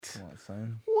Come on,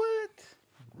 son. What?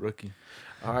 Rookie.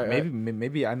 All right.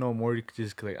 Maybe I know more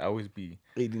just 'cause, like I always be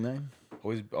 89.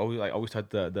 always type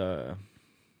the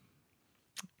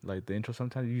like the intro.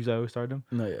 Sometimes usually I always start them,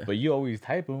 No, yeah. but you always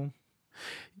type them.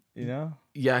 You know,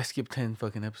 Yeah, I skipped 10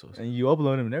 fucking episodes. and you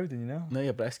upload them and everything. You know. No,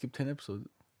 yeah, but I skipped 10 episodes.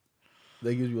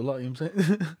 That gives you a lot, you know what I'm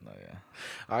saying? No, yeah.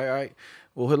 All right.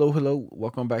 Well, hello.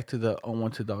 Welcome back to the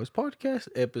Unwanted Dogs podcast,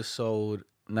 episode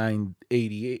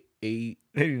 988.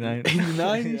 89.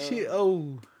 89 and Yeah. shit.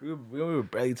 Oh. We were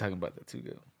barely talking about that too,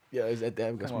 though. Yeah, it's that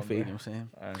dab got Come me on, fading, you bro. know what I'm saying?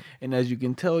 All right. And as you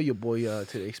can tell, your boy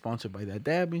today sponsored by that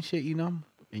dab and shit, you know?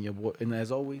 And your boy, and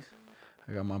as always,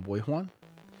 I got my boy Juan.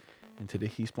 And today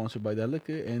he's sponsored by that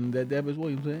liquor and that dab as well,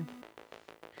 you know what I'm saying?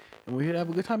 And we're here to have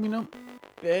a good time, you know?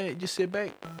 Yeah, just sit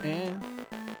back and do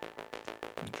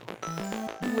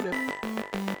whatever.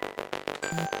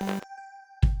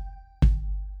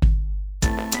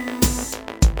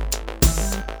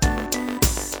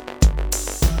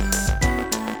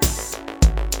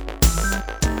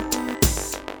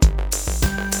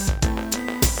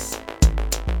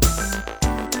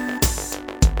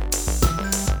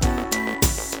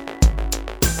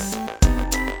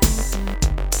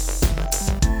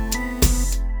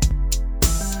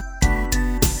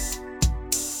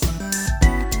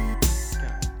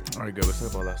 All right, good. Let's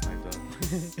talk about last night,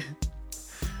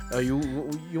 though. You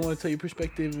want to tell your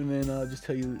perspective and then just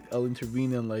tell you I'll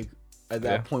intervene and like at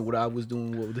that Yeah. point what I was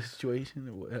doing, what was the situation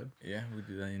or whatever. Yeah, we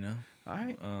did that. You know. All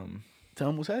right, Um. tell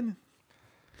them what's happening.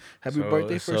 Happy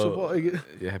birthday first of all. Yeah,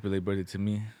 happy late birthday to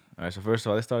me. All right, so first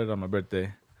of all, I started on my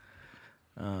birthday.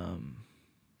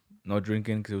 No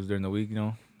drinking because it was during the week. You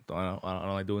know, I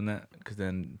don't like doing that because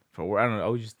then for work, I don't know. I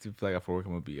always just feel like for work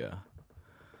I'm gonna be a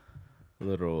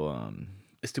little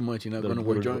It's too much. You're not little, going to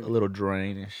work little, drunk. a little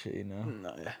drained and shit. You know.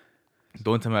 No, yeah. The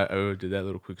one time I ever did that,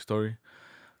 little quick story.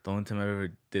 The only time I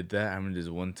ever did that, I remember this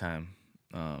one time.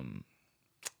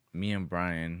 Me and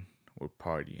Brian were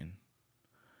partying,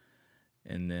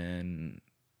 and then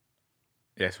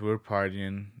yes, we were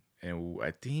partying, and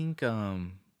I think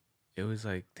it was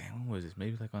like, damn, when was this?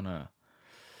 Maybe like on a.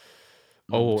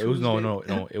 Oh, it was no,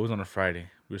 it was on a Friday.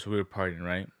 So we were partying,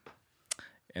 right?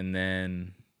 And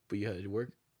then But you had to work.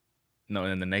 no,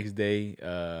 and then the next day,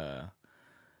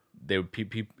 they were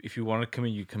if you want to come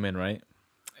in, you come in, right?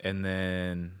 And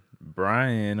then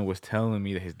Brian was telling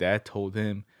me that his dad told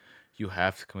him, "You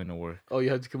have to come into work." Oh, you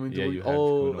had to come into Yeah, work. you have to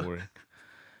come into work.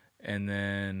 And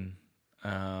then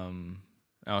I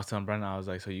was telling Brian, I was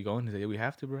like, "So you going?" He said, "Yeah, we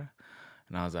have to, bro."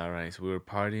 And I was like, "All right." So we were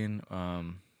partying.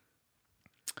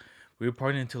 We were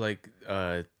partying until like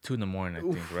 2 in the morning, I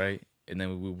think, right? And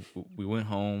then we went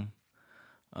home.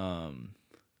 I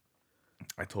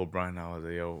told Brian, I was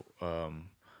like, "Yo, we're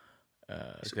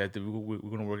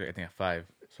gonna work I think at 5."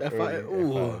 So At early, 5? at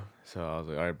Ooh. 5. So I was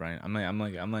like, "All right, Brian, I'm not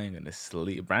even gonna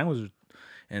sleep." Brian was,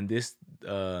 and this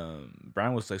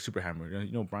Brian was like super hammered.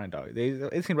 You know Brian, dog.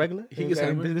 Is he regular? He gets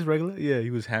hammered? This regular? Yeah,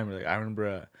 he was hammered. Like I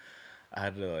remember. I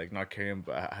had to like not carry him,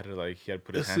 but I had to like he had to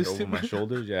put his hand Assist over him? my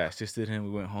shoulders. Yeah, I assisted him.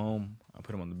 We went home. I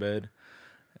put him on the bed,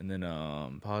 and then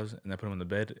pause, and I put him on the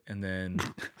bed, and then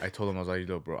I told him I was like,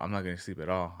 "Yo, bro, I'm not gonna sleep at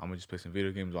all. I'm gonna just play some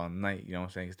video games all night." You know what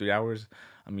I'm saying? It's 3 hours.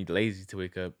 I'm lazy to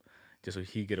wake up, just so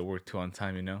he get to work too on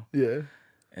time. You know. Yeah.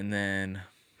 And then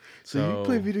So you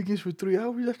play video games for 3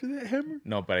 hours after that, Hammer?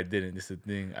 no, but I didn't. This is the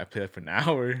thing. I played for an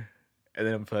hour. And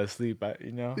then I fell asleep,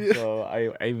 you know? Yeah. So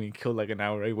I even killed like an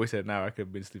hour. I wasted an hour. I could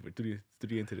have been asleep for three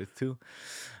into this too.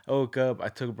 I woke up. I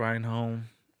took Brian home.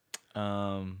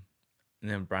 And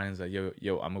then Brian's like, yo, I'm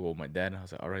going to go with my dad. And I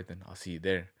was like, all right, then I'll see you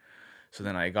there. So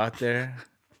then I got there.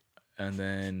 And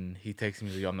then he texted me,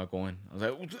 like, yo, I'm not going. I was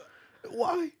like,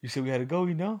 Why? you said we had to go,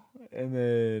 you know? And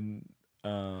then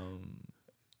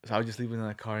so I was just leaving in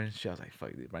the car and shit. I was like,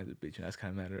 fuck, Brian's a bitch. And that's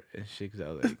kind of matter and shit. Because I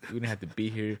was like, we didn't have to be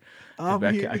here. I'm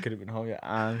I here. I could have been home. Yeah,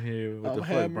 I'm here. What I'm the fuck,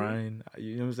 hammered. Brian?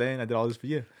 You know what I'm saying? I did all this for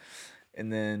you.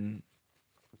 And then,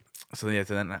 so then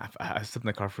I slept in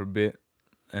the car for a bit.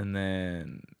 And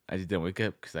then I just didn't wake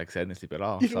up because like I said, I didn't sleep at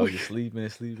all. So I was just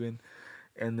sleeping.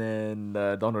 And then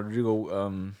Don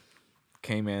Rodrigo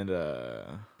came and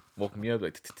woke me up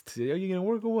like, are you gonna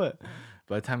work or what?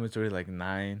 By the time it was already like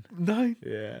 9. 9?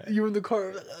 Yeah. You were in the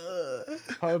car.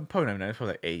 Probably not 9. It's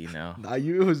probably like 8, you know. Nah,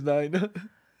 it was 9.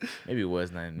 Maybe it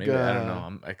was 9. Maybe I don't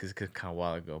know. It's kind of a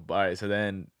while ago. But all right, so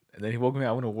then he woke me up.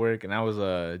 I went to work, and I was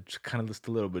kind of just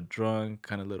a little bit drunk,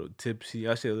 kind of a little tipsy.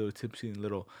 I say a little tipsy and a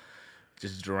little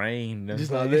just drained.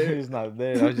 Just not there. Just not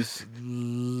there. I was just.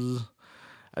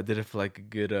 I did it for like a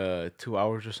good 2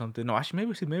 hours or something. No, actually,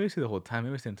 maybe I stayed the whole time.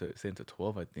 Maybe I stayed until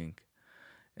 12, I think.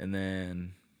 And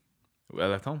then I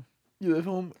left home. You left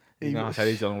home? You know,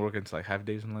 Saturdays I don't work until like half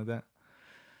day, something like that.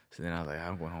 So then I was like,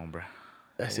 I'm going home, bro.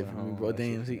 That's I it went for me, home. bro. That's it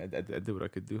Damn, for me. see. I did what I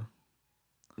could do.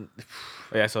 But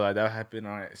yeah, so like, that happened.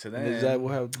 All right. So then. And is that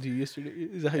what happened to you yesterday?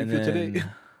 Is that how you And feel today?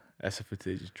 then that's a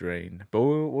footage just drained. But what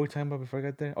were we talking about before I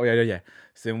got there? Oh yeah.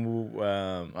 So then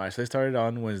all right, so it started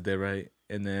on Wednesday, right?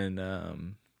 And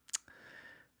then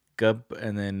Gup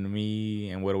and then me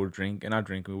and Widow would drink, and I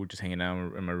drink. We were just hanging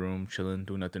out in my room, chilling,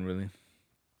 doing nothing really,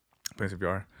 playing some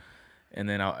VR. And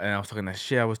then I was talking that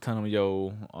shit. I was telling him,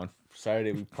 yo, on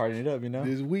Saturday we partying it up, you know.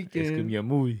 This It's gonna weekend. be a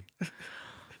movie.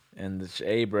 And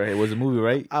hey, bro, it was a movie,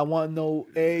 right? I want no,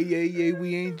 hey,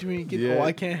 we ain't drinking. Yeah. Oh,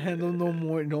 I can't handle no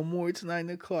more. No more. It's 9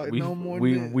 o'clock. No more.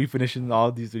 We finishing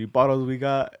all these 3 bottles we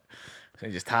got. So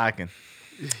just talking.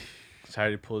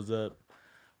 Saturday pulls up.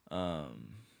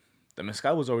 The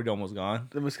mezcal was already almost gone.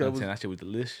 The mezcal was. That shit was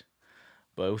delish.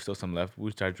 But there was still some left.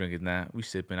 We started drinking that. We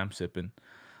sipping. I'm sipping.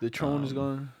 The Tron is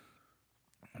gone.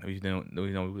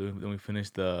 Then we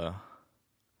finished the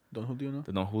Don Julio, no?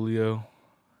 Don Julio.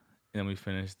 And then we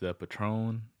finished the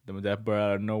Patron. That brought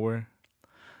out of nowhere.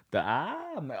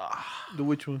 I'm like, The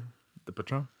which one? the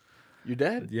Patron. Your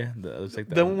dad? Yeah, it was like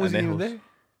That one wasn't even there.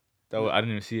 I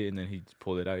didn't even see it, and then he just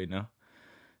pulled it out, you know.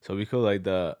 So we killed like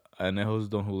the Anejos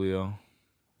Don Julio.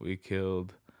 We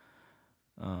killed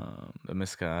the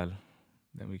mezcal.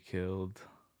 Then we killed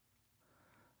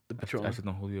The Patron. after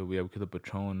Don Julio. We killed the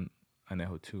Patron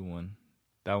Anejo 2 one.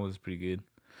 That one was pretty good.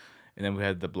 And then we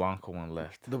had the Blanco one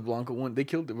left. The Blanco one. They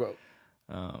killed it, bro.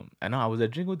 I know I was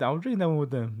drinking with them. I was drinking that one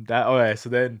with them. So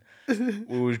then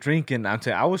we was drinking. I'm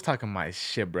saying I was talking my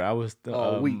shit, bro. I was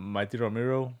my Tito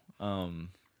Ramiro.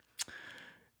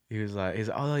 He was like,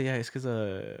 oh yeah, it's because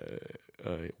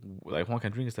like Juan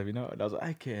can drink and stuff, you know. And I was like,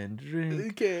 I can't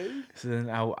drink. Okay. So then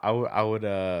I would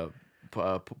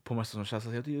put myself on shots. I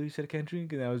was like, you said I can't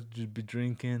drink, and I was just be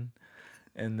drinking.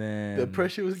 And then The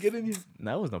pressure was getting you.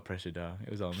 No, it was no pressure, dog. It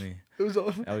was all me. It was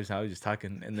all. I was just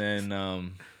talking, and then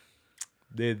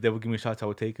they would give me shots. I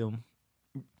would take them.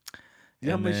 You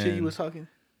know how much shit you was talking?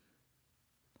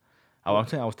 I'm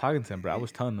saying I was talking to them, bro. I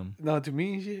was telling them. No, to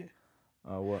me and shit.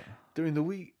 What? During the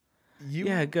week.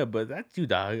 Yeah, good, but that's you,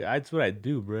 dog. That's what I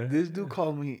do, bro. This dude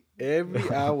called me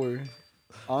every hour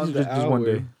on just one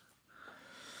day.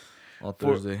 On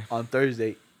Thursday. On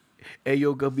Thursday. Hey,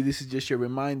 yo, Gubby, this is just your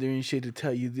reminder and shit to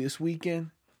tell you this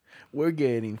weekend, we're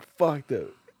getting fucked up.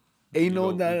 Ain't no,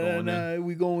 nah,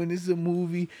 we going, this is a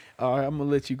movie. All right, I'm going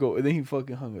to let you go. And then he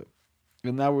fucking hung up.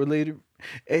 An hour later,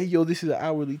 hey, yo, this is an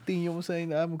hourly thing, you know what I'm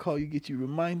saying? I'm going to call you, get you a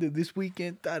reminder this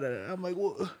weekend. Da-da-da. I'm like,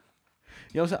 what? You know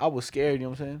what I'm saying? I was scared, you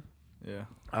know what I'm saying? Yeah.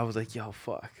 I was like, yo,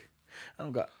 fuck.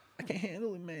 I can't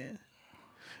handle it, man.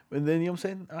 And then, you know what I'm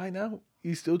saying? All right, now,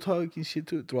 he's still talking shit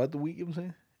to it throughout the week, you know what I'm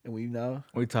saying? And we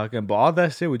talking, but all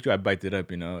that shit with you, I biked it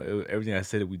up, you know. Everything I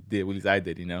said we did, at least I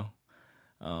did, you know.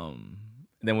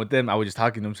 Then with them, I was just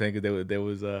talking to them, saying because there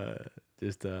was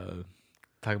just talking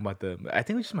about the. I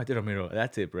think it was just my Tito Ramiro.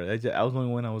 That's it, bro. I was the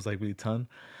only one I was like really ton.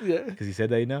 Yeah. Because he said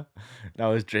that, you know. And I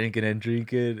was drinking, and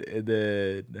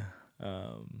then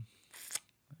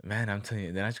man, I'm telling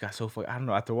you, then I just got so fucked. I don't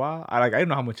know. After a while, I didn't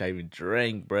know how much I even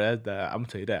drank, bro. I'm gonna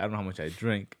tell you that. I don't know how much I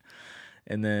drank.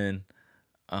 And then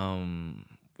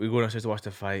we go downstairs to watch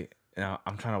the fight, and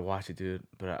I'm trying to watch it, dude.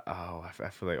 But I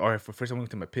feel like, all right, for first I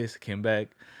went to my piss, came back,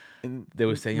 and they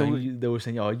were saying, oh, you want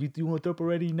to throw up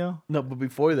already, you know? No, but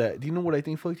before that, do you know what I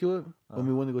think fucked you up? When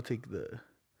we went to go take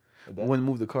when we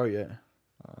moved the car, yeah.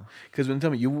 Because when tell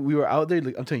me we were out there,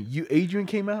 like I'm telling you, Adrian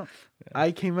came out,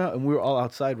 I came out, and we were all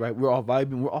outside, right? We were all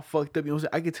vibing, we're all fucked up. You know what I'm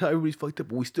saying? I could tell everybody's fucked up,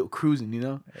 but we still cruising, you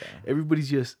know? Yeah.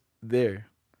 Everybody's just there.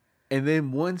 And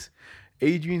then once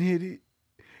Adrian hit it,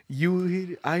 you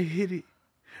hit it, I hit it,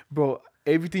 bro.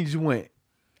 Everything just went.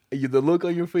 The look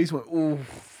on your face went,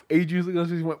 oof. Adrian's look on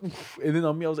his face went, oof. And then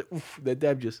on me, I was like, oof. That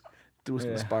dab just threw us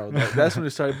in the spiral. That's when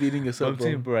it started beating us up,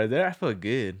 bro. Right there, I felt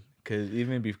good. Because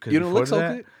even because you don't look so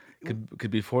good. Because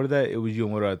before that, it was you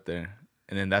and Widow out there.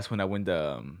 And then that's when I went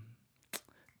to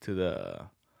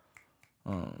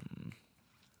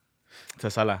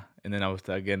Sala. And then I was,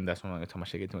 again, that's when I told my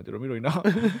shit get to Ramiro, you know?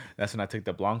 That's when I took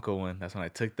the Blanco one. That's when I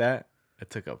took that. I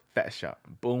took a fat shot.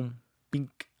 Boom.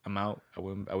 Bink. I'm out. I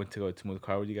went to go to move the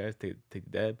car with you guys, take the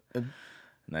dab. And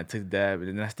I took the dab.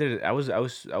 And then I started, I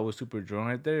was super drunk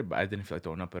right there, but I didn't feel like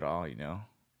throwing up at all, you know?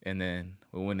 And then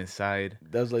we went inside.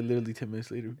 That was like literally 10 minutes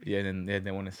later. Yeah, and then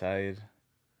they went inside.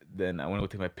 Then I went to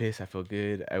go take my piss. I felt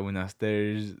good. I went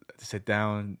downstairs to sit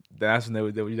down. Then that's when they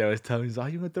was telling me, "Oh,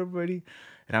 you gonna throw up already?"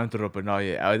 And I haven't thrown up at all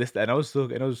yet. I was still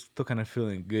kind of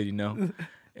feeling good, you know.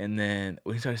 And then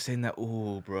when he started saying that,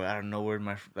 oh, bro, I don't know where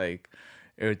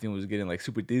everything was getting like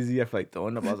super dizzy. I felt like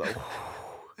throwing up. I was like,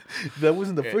 that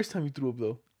wasn't the first time you threw up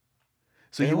though.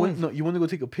 So Yeah, you it went was. no, you went to go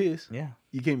take a piss. Yeah.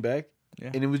 You came back,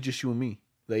 Yeah. and it was just you and me,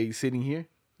 like sitting here,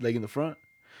 like in the front,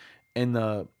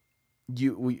 and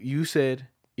you said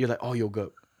you're like, oh yo,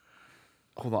 go,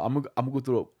 hold on, I'm gonna go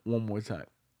throw up one more time,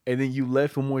 and then you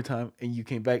left one more time, and you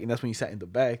came back, and that's when you sat in the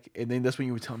back, and then that's when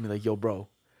you were telling me like, yo, bro.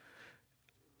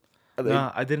 Like,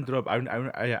 No, I didn't throw up. I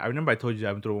remember I told you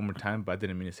I would throw up one more time, but I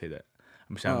didn't mean to say that.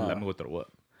 I'm saying I'm gonna go throw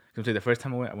up. I'm saying the first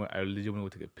time I legit went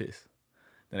to go take a piss.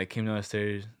 Then I came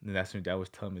downstairs, and that's when Dad was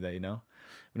telling me that, you know,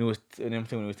 when he was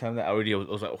telling me that, I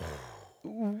was like,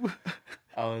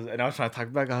 I was trying to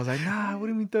talk back. I was like, nah, what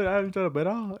do you mean throw? I haven't thrown up at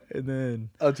all. And then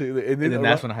I'll tell you, and then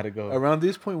that's when I had to go. Around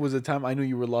this point was the time I knew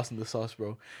you were lost in the sauce,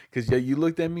 bro. Because yeah, you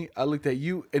looked at me, I looked at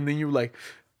you, and then you were like,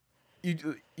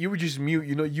 you were just mute.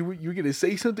 You know, you were gonna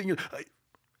say something, and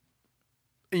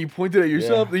you pointed at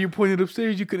yourself. Yeah. Then you pointed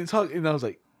upstairs. You couldn't talk, and I was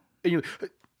like, and you,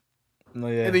 No,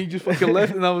 yeah. and then you just fucking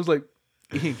left, and I was like,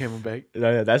 he ain't coming back. No,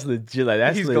 yeah, that's legit.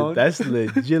 Like He's gone. that's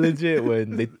legit.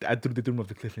 When they threw him off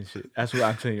the cliff and shit. That's what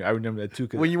I'm saying. I remember that too.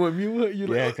 When you went mute, you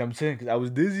Yeah, like, 'cause I'm saying, because I was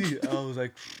dizzy. I was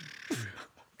like,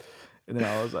 and then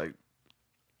I was like,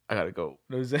 I gotta go.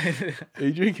 You know what I'm saying?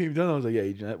 Adrian came down. I was like, yeah,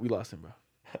 Adrian, we lost him, bro.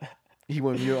 He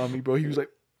went mute on me, bro. He was like,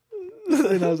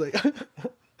 and I was like,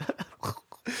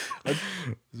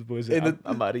 This boy said,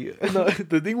 I'm out of here. no,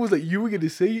 the thing was like, you were gonna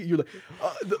say it. You're like,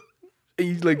 and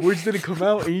you like words didn't come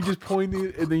out, and you just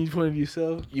pointed, and then you pointed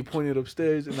yourself. You pointed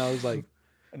upstairs, and I was like,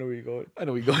 I know where you're going. I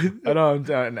know where you're going. I know. And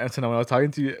so now when I was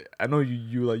talking to you, I know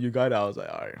you like you got it. I was like,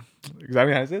 all right, because I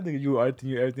mean I said that you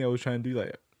everything I was trying to do,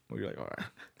 like, well, you're like, all right,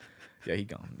 yeah, he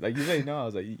gone. Like you said, no, I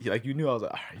was like you knew. I was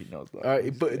like, all right, he knows. All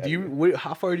right, but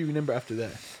how far do you remember after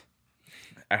that?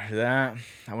 After that,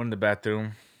 I went in the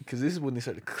bathroom. Because this is when they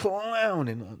started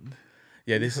clowning on.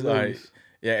 Yeah, this is all right. Hilarious.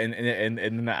 Yeah, and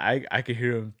then I could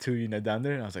hear him too, you know, down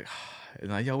there, and I was like, and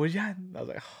like, yo, where's Jan? I was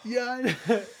like, Yeah,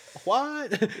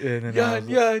 what? And then I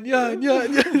was Yeah.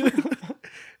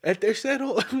 At their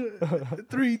settle,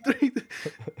 3-3.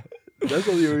 That's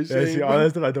all you were yeah, saying. see, all bro. that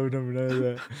stuff I don't remember none of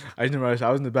that. I just remember I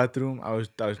was in the bathroom. I was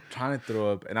trying to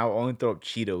throw up, and I would only throw up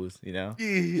Cheetos, you know.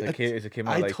 Yeah, It came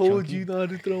out I like told chunky. you not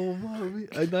to throw them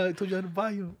out. I told you how to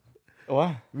buy them.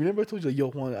 What? Remember I told you, like, yo,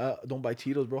 Juan, don't buy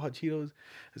Cheetos, bro. Hot Cheetos.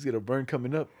 Let's get a burn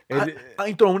coming up. And I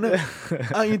ain't throwing up.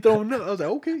 I ain't throwing up. I was like,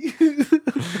 okay.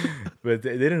 But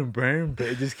they didn't burn, but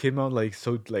it just came out like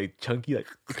so like chunky, like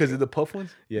Because of the puff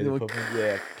ones? yeah, They the were- puff ones,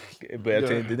 yeah. But I'm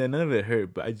saying, Yeah. none of it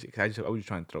hurt. But I was just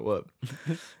trying to throw up,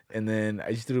 and then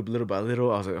I just threw up little by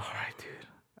little. I was like, all right, dude,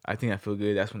 I think I feel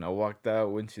good. That's when I walked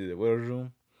out, went to the waiting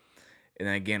room, and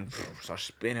then again started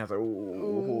spinning. I was like,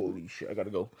 oh, holy shit, I gotta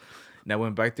go. And I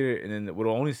went back there, and then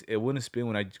it wouldn't spin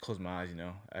when I just closed my eyes. You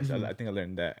know, I think I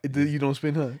learned that. You don't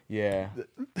spin, huh? Yeah,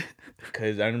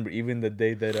 because I remember even the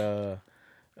day that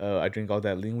I drank all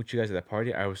that lean with you guys at that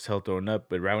party, I was still throwing up.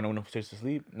 But right when I went upstairs to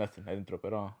sleep, nothing. I didn't throw up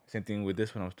at all. Same thing with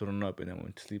this one. I was throwing up, and then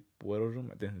went to sleep. Water room,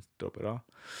 I didn't throw up at all. All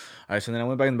right, so then I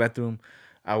went back in the bathroom.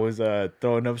 I was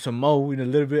throwing up some more in a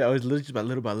little bit. I was literally just by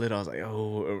little by little. I was like,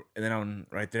 oh, and then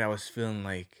right there, I was feeling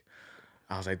like,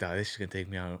 I was like, dog, this is gonna take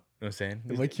me out. You know what I'm saying?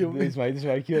 It might kill me. This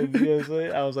might kill me. You know what I'm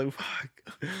saying? I was like, fuck.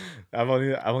 I've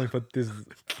only put this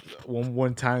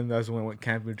one time. That's when I went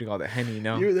camping and drink all that Henny, you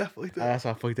know? You're that fucked up. That's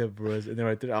how fucked up, bro. And then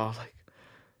right there, I was like,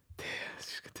 damn, this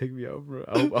is gonna take me out, bro.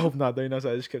 I hope not, though, you know?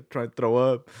 So I just kept trying to throw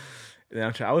up. And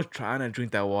then I was trying to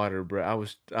drink that water, bro. I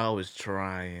was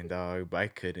trying, dog, but I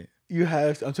couldn't. You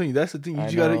have to, I'm telling you, that's the thing. I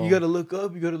You know. gotta look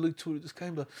up. You gotta look toward this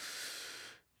kind of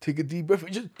take a deep breath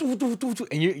and just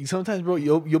and you sometimes, bro,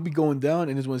 you'll be going down,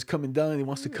 and this one's coming down and it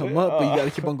wants to come up, but you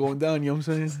gotta keep on going down. You know what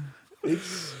I'm saying?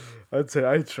 It's I'd say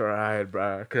I tried,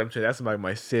 bro. Cause I'm saying that's like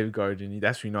my safeguard, and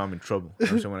that's when you know I'm in trouble. You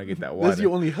know what I'm saying, when I get that water. that's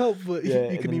your only help, but you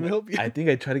and couldn't then even help you. I think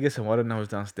I tried to get some water when I was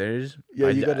downstairs. Yeah,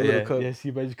 you got a little yeah, cup. Yeah,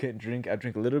 see, but I just couldn't drink. I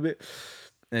drank a little bit,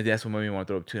 and that's what made me want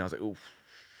to throw up too. And I was like, oof.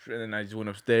 And then I just went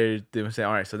upstairs. They would say,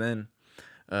 all right. So then,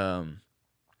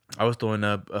 I was throwing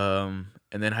up, and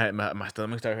then my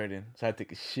stomach started hurting, so I had to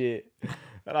take a shit.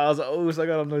 And I was like, oh, so I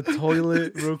got on the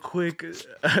toilet real quick.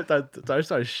 I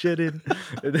started shitting,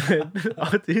 and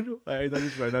then I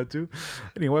just right now too.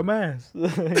 I didn't wear my mask, you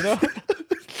know.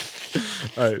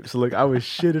 All right, so like I was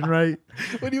shitting, right?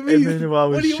 What do you mean? And then while I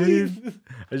was What do you shitting, mean?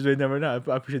 I just never know.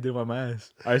 I appreciate doing my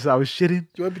mask. All right, so I was shitting,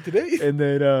 You want me today? and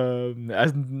then I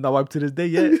was not wiped to this day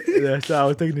yet. So I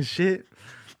was taking the shit,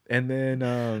 and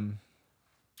then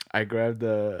I grabbed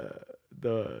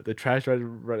the trash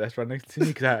right that's right next to me,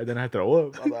 because then I had to throw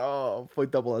up. I was like, oh,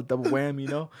 fucked up, a double whammy, you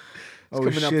know. I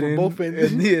was coming out from shitting, both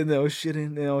ends. and I was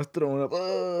shitting, and I was throwing up,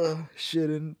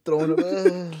 shitting, throwing up,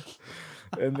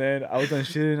 and then I was done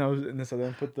shitting. And then so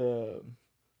then put the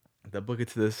bucket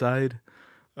to the side,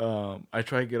 I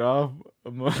try to get off.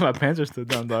 My pants are still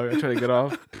down, dog. I try to get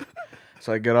off.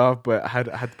 So I get off, but I had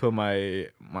to put my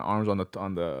arms on the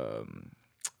The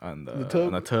tub?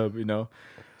 on the tub, you know.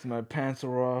 So my pants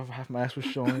were off, half my ass was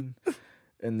showing,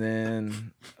 and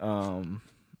then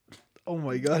Oh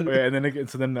my god. yeah, and then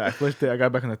so then I flushed it. I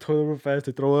got back in the toilet real fast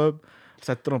to throw up.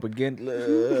 So I throw up again.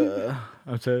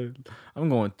 I'm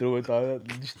going through it, dog.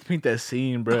 Just paint that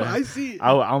scene, bro. I see it.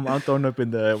 I'm throwing up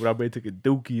in the when I took a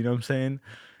dookie. You know what I'm saying?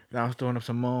 And I was throwing up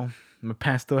some more. My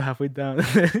pants still halfway down.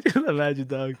 Just imagine,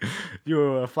 dog. You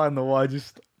were flying the wall,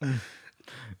 just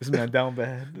this man down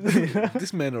bad.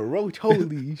 This man a roach.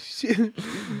 Holy shit.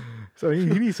 So he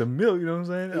needs some milk. You know what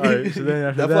I'm saying? All right. So then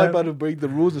after That fly about to break the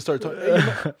rules and start talking.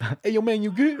 Hey, yo, man, you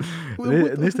good?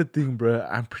 This the thing, bro.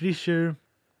 I'm pretty sure.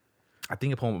 I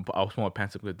think I was pulling my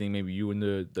pants up. I think maybe you in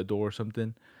the door or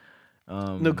something.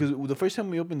 No, because the first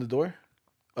time we opened the door,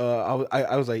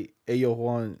 I was like, "Hey, yo,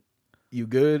 Juan, you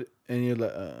good?" And you're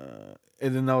like,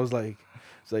 and then I was like,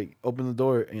 "It's like open the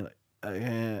door," and you're like,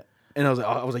 "Yeah." And I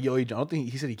was like, "Yo, Adrian, I don't think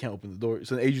he said he can't open the door."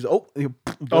 So then Adrian's like, "Oh," and he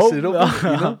busted it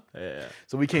open, you know? Yeah.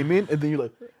 So we came in, and then you're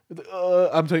like,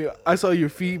 "I'm telling you, I saw your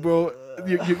feet, bro.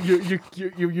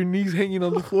 Your knees hanging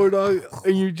on the floor, dog,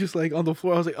 and you're just like on the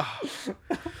floor." I was like, "Ah."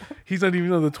 He's not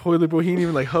even on the toilet, bro. He ain't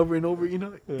even like hovering over, you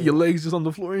know? Yeah. Your legs just on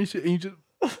the floor and shit. And you just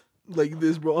like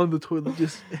this, bro, on the toilet,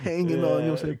 just hanging on. You know what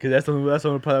I'm saying? Because that's the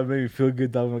one part that made me feel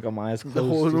good, dog. Like, got my eyes closed. The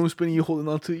whole room spinning, you holding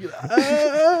on to it. You're like,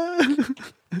 ah.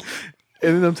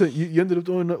 And then I'm telling you, you ended up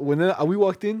throwing up. When we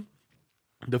walked in,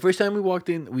 the first time we walked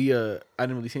in, I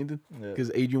didn't really say anything.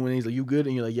 Because Adrian went in, he's like, "You good?"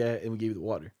 And you're like, "Yeah." And we gave you the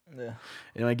water. Yeah.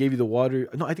 And I gave you the water.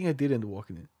 No, I think I did end up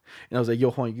walking in. And I was like,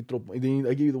 "Yo, Juan, you can throw up." And then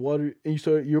I gave you the water, and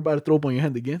you're about to throw up on your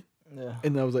hand again. Yeah.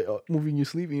 And I was like, moving your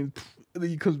sleeve, and then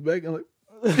he comes back, and I'm like,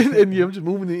 and yeah, I'm just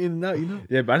moving it in and out, you know.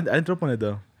 Yeah, but I didn't throw up on it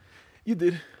though. You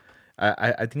did.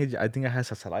 I think I had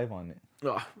some saliva on it.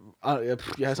 You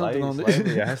had something on Saliva,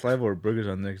 there. yeah, I had saliva or burgers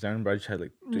on there because I remember I just had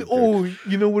like. Oh,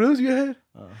 you know what else you had?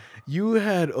 You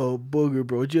had a booger,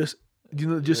 bro. Just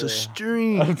a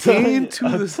stream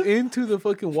into the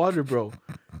fucking water, bro.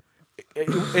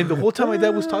 And the whole time my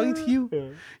dad was talking to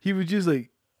you, he was just like,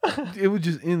 it was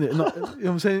just in there. No, you know what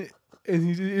I'm saying? And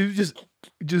it was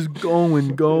just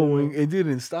going. It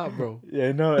didn't stop, bro.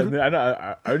 Yeah, no, and then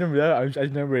I remember that. I just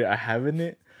remember I having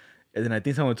it, and then I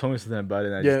think someone told me something about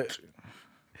it. And I just,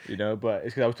 you know, but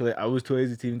it's because I was too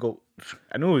lazy to even go.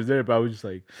 I knew it was there, but I was just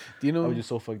like, I was just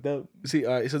so fucked up. See,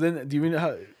 all right. So then, do you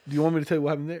want me to tell you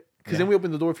what happened there? Because then we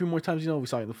opened the door a few more times. You know, we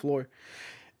saw it on the floor,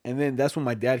 and then that's when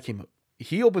my dad came up.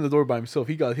 He opened the door by himself.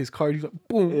 He got his card. He's like,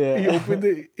 boom. Yeah. He opened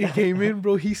it. He came in,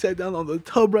 bro. He sat down on the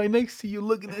tub right next to you,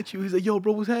 looking at you. He's like, "Yo,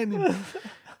 bro, what's happening?"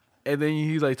 And then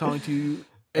he's like talking to you.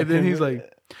 And then he's like,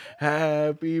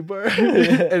 "Happy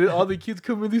birthday." And then all the kids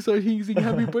come in. They start singing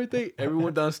 "Happy Birthday."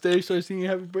 Everyone downstairs starts singing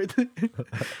 "Happy Birthday."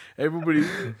 Everybody,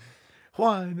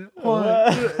 Juan.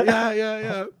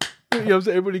 Yeah. You know what I'm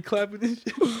saying? Everybody clapping and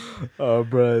shit. Oh,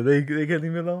 bro, they can't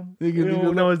leave me alone. They can't leave me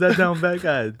alone. No, is that down back?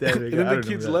 God damn it. And then the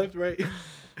kids left, right? Yeah.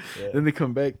 Then they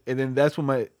come back, and then that's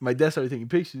when my dad started taking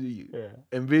pictures of you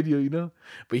and video, you know.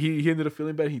 But he ended up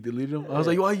feeling bad. He deleted them. I was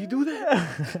like, "Why you do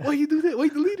that? Why you do that? Why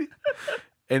you delete it?"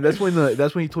 And that's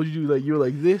when he told you like you were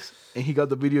like this, and he got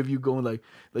the video of you going like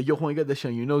 "Yo, Juan, you got that shit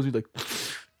on your nose." He's like,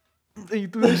 and you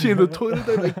threw that shit in the toilet,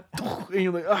 like, and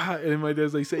you're like, "Ah," and then my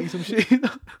dad's like saying some shit. You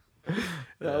know?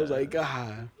 And I was like,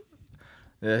 "Ah."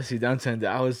 Yeah, see, downtown,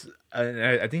 I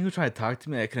think he was trying to talk to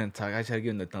me. I couldn't talk. I tried to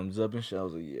give him the thumbs up and shit. I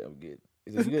was like, "Yeah, I'm good."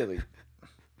 He's like, "Good." Like,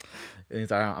 and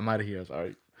he's like, "I'm out of here." I was like, "All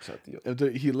right, shut you up."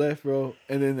 After he left, bro,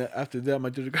 and then after that, my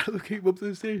judge came up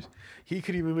the stairs. He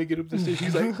couldn't even make it up the stairs.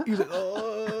 He's like,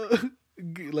 "Oh,"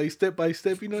 like step by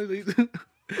step, you know. Like,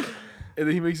 and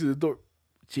then he makes it to the door.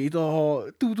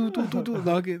 Cheetah, do,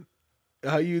 knocking.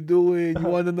 "How you doing? You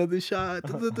want another shot?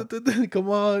 Come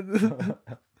on."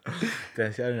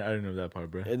 That's, I didn't know that part,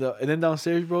 bro. And then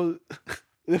downstairs, bro,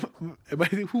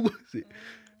 who was it?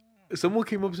 Someone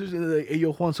came upstairs and they're like, "Hey,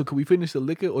 yo, Juan, so can we finish the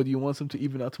liquor or do you want some to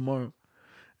even out tomorrow?"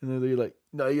 And then they're like,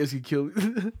 "No, I guess you killed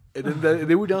it." And then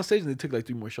they were downstairs and they took like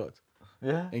 3 more shots.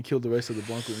 Yeah. And killed the rest of the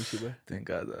Blanco and shit, bro. Thank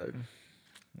God, dog.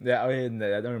 Yeah,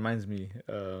 that reminds me.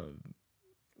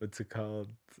 What's it called?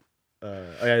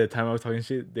 The time I was talking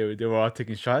shit, they were all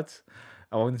taking shots.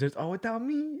 I walked into "Oh, without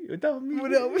me. You know,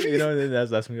 and then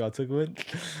that's when we all took one.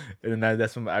 And then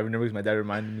that's when I remember because my dad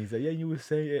reminded me. He's like, "Yeah, you would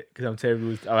say it," because I'm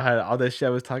terrible. I had all that shit I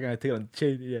was talking. I take it on the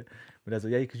chin, yeah. But I was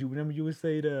like, "Yeah, because you remember you would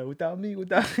say it without me."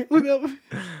 And I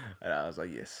was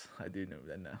like, "Yes, I do remember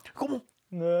that now." ¿Cómo?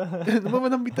 No me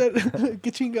van a invitar.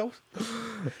 Qué chingados.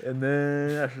 And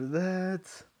then after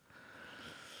that,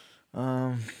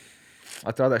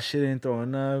 after all that shit and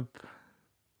throwing up,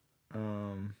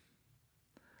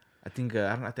 I think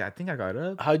I don't. I think I got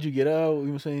up. How'd you get out? You know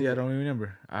what I'm saying? Yeah, I don't even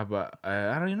remember. I don't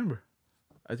even remember.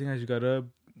 I think I just got up.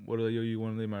 What you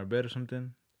want to lay in my bed or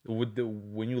something?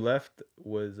 When you left,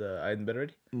 was I in bed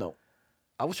already? No.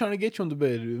 I was trying to get you on the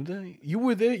bed. Dude. You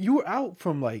were there. You were out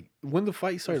from like when the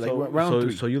fight started, like round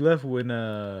 3. So you left when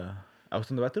I was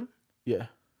in the bathroom. Yeah.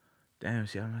 Damn.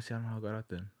 See, I don't know how I got out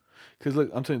then. Cause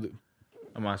look, I'm telling you,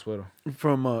 I'm on sweater.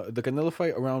 from the Canelo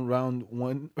fight around round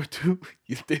 1 or 2,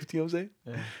 you know what I'm saying?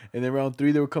 Yeah. And then round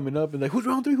 3 they were coming up and like, who's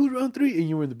round 3? Who's round 3? And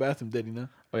you were in the bathroom dead, you know?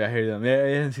 Oh yeah, I heard them. Yeah, I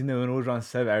hadn't seen them when it was round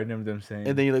 7. I remember them saying.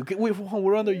 And then you're like, wait,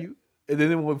 what round are you? And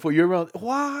then for your round,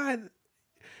 what?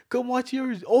 Come watch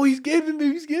yours. Oh, he's getting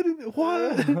it. He's getting it.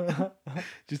 What?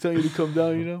 Just telling you to come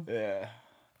down, you know? Yeah.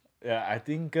 Yeah, I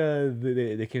think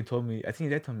they came told me. I think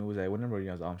they told me it was like what number?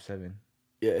 I was 7.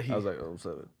 Yeah, I was like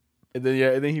 7. and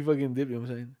then he fucking did. You know what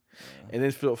I'm saying? Yeah. And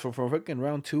then from fucking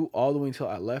round 2 all the way until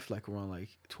I left like around like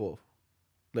 12,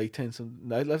 like 10.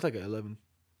 I left like at 11.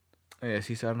 Yeah,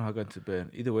 see, so I don't know how I got to bed.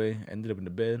 Either way, I ended up in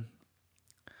the bed.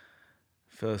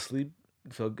 Fell asleep.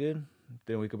 Felt good.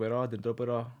 Didn't wake up at all. Didn't throw up at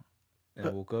all. And I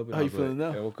woke up. And How you feeling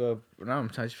now? I woke up. Now I'm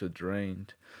trying to feel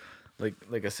drained.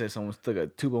 Like I said, someone stuck a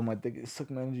tube on my dick. It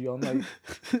sucked my energy all night.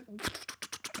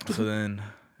 So then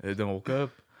I woke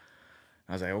up.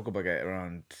 I was like, I woke up like at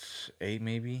around 8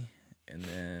 maybe. And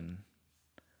then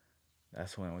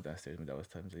that's when I went downstairs. My dad was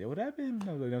telling me, like, yo, what happened?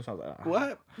 I was like,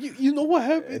 what? You know what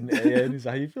happened? And he's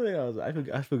like, how you feeling? I was like,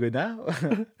 I feel good now.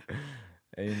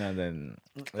 And you know, then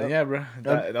yeah, bro.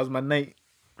 That was my night.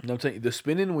 You know what I'm telling you, the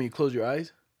spinning when you close your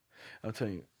eyes, I'm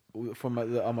telling you, for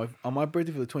on my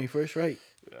birthday for the 21st, right?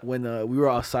 Yeah. When we were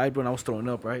outside, bro, and I was throwing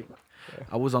up, right? Yeah.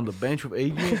 I was on the bench with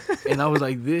Adrian, and I was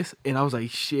like this, and I was like,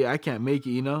 shit, I can't make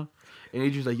it, you know? And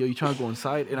Adrian's like, yo, you trying to go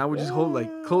inside? And I would just hold,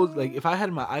 like, close, like, if I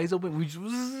had my eyes open, we just,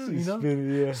 you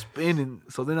know? Spinning.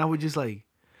 So then I would just, like,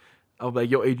 I was like,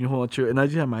 yo, Adrian, hold on, chill. And I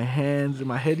just had my hands in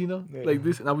my head, you know? Yeah. Like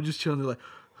this, and I would just chill and like,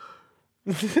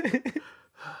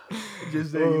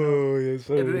 just there, you know. Yes,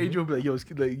 and then Adrian would be like, yo,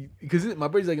 like, because my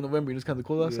birthday's like in November and it's kind of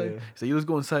cold outside. Yeah. So yo, let's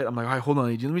go inside. I'm like, all right, hold on,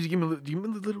 Adrian. Let me just give me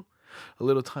a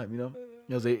little time, you know.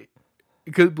 I was like,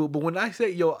 but when I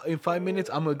say, yo, in 5 minutes,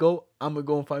 I'm gonna go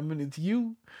in 5 minutes.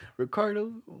 You,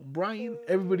 Ricardo, Brian,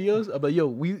 everybody else, I'm like, yo,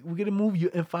 we gonna move you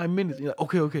in 5 minutes. You're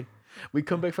like, okay. We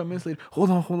come back 5 minutes later.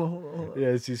 Hold on. Yeah,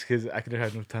 it's just because I could have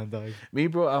had no time, dog. Me,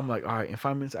 bro, I'm like, all right, in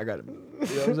 5 minutes, I gotta move.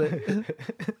 You know what I'm saying?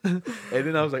 And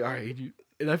then I was like, all right, Adrian.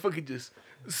 And I fucking just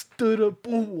stood up,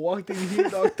 boom, walked in here,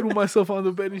 dog, threw myself on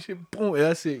the bed and shit, boom. And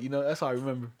that's it, you know, that's how I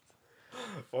remember.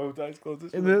 Why would I close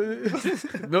this?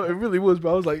 No, it really was,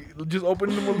 bro. I was like, just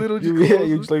opening them a little. Just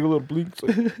you just like a little blink.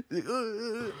 And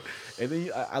then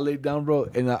I laid down, bro.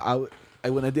 And I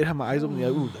when I did have my eyes open,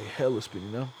 I was like hella spin,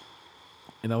 you know?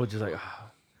 And I was just like,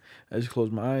 I just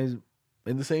closed my eyes.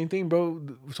 And the same thing, bro.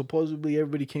 Supposedly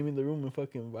everybody came in the room and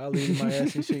fucking violated my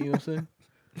ass and shit, you know what I'm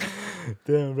saying?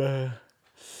 Damn, bro.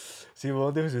 See,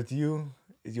 one difference with you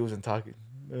is you wasn't talking.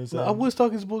 No, I was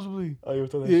talking supposedly. Oh, you were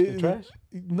talking trash?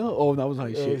 No, that was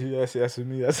like shit. Yeah, that's with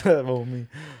me. That's about me.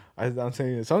 I'm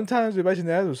saying sometimes we mention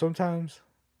that, but sometimes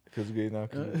it feels good now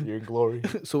because you're in glory.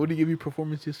 So what did you give your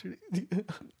performance yesterday?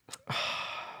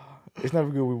 It's never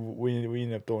good when you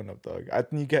end up throwing up, dog. I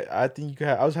think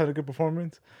I was having a good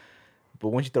performance, but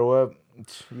once you throw up,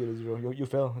 you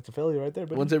fail. It's a failure right there.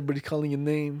 Buddy. Once everybody's calling your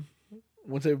name,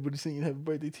 once everybody's singing happy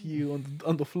birthday to you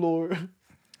on the floor.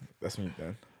 That's me,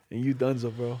 man. And you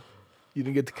donezo, bro. You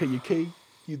didn't get to cut your cake.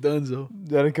 You donezo.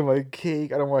 I didn't cut my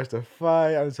cake. I don't watch the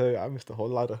fight. I'm telling you, I missed a whole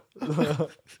lot of.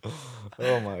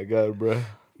 Oh my god, bro.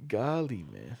 Golly,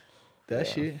 man. That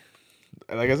shit.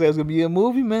 And like I said, it's gonna be a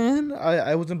movie, man.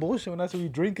 I wasn't bullshit when I said we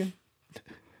drinking.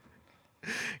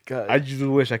 God, I just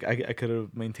wish I could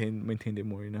have maintained it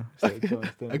more, you know. I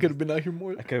could have been out here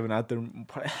more. I could have been out there.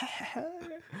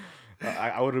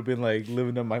 I would have been like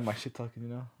living up my shit talking, you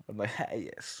know. I'm like,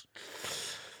 yes.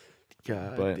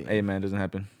 God, but damn. Hey, man, it doesn't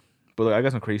happen. But look, I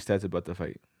got some crazy stats about the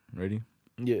fight. Ready?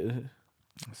 Yeah.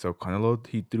 So Canelo,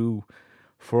 he threw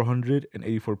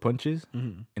 484 punches,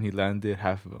 and he landed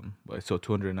half of them. But so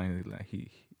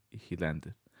 290 he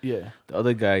landed. Yeah. The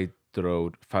other guy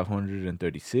throwed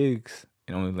 536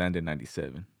 and only landed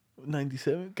 97.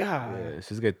 97? God. Yeah,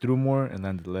 so this guy threw more and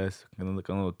landed less.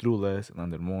 Canelo threw less and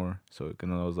landed more. So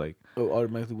Canelo was like, oh,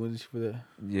 automatically wins for that.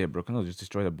 Yeah, bro, Canelo just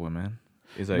destroyed that boy, man.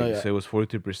 It's like, so it was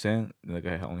 43%, and the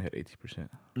guy only had 80%.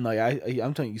 No,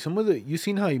 I'm telling you, you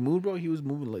seen how he moved, bro? He was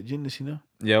moving like genius, you know?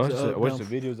 Yeah, I watched the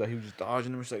videos that he was just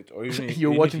dodging them. Like, or even,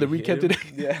 you were watching the recap today?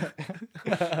 Yeah.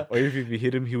 Or if he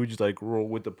hit him, he would just like roll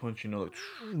with the punch, you know? Like,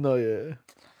 no, yeah.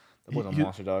 That was a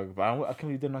monster, dog. But I can't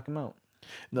believe he didn't knock him out.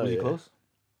 No, was he close?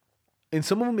 And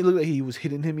some of them, it looked like he was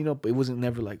hitting him, you know, but it wasn't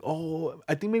never like, oh,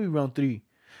 I think maybe round 3.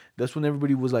 That's when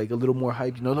everybody was like a little more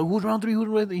hyped, you know, like who's round 3, who's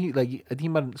round 3? Like I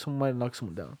think someone might have knocked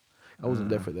someone down. I wasn't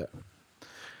there for that.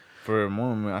 For a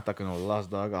moment, I thought I lost,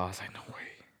 dog. I was like, no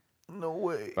way. No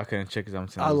way. I couldn't check because I'm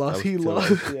saying I lost. He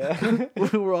lost. Yeah.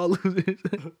 We're all losers.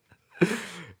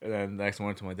 And then the next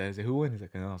morning to my dad, he said, who won? He's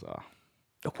like, and I was like, oh.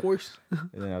 Of course. And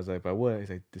then I was like, by what? He's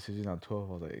like, decision on 12.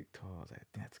 I was like, 12. I was like,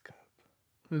 that's good.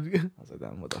 I was like,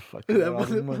 that motherfucker. That All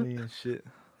the money and shit.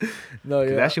 No,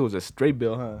 yeah. That shit was a straight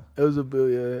bill, huh? It was a bill,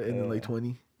 yeah, and then like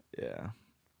 20. Yeah.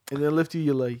 And then I left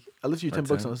you like, I left you $10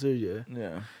 10. on Series, yeah.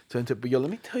 Yeah. 10 tip. But yo,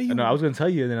 let me tell you. No, I was gonna tell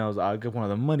you, and then I'll get one of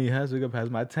the money has to go past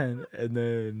my 10, and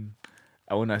then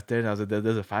I went upstairs and I was like,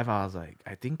 there's a 5. I was like,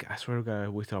 I swear to God, I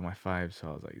wasted all my 5, so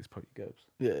I was like, it's probably good.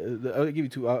 Yeah, I'll give you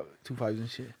two 5s and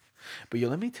shit. But yo,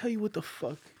 let me tell you what the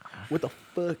fuck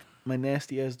my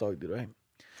nasty ass dog did, right?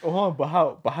 Oh, hold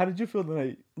on, but how did you feel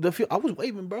tonight? I was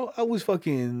waving, bro. I was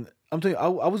fucking. I'm telling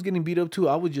you, I was getting beat up too.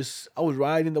 I was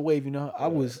riding the wave, you know. I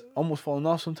was almost falling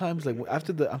off sometimes. Like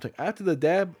after the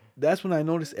dab, that's when I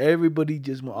noticed everybody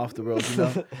just went off the rails, you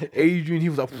know. Adrian, he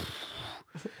was like,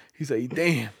 he's like,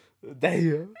 damn.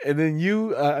 And then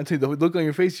you, I tell you, the look on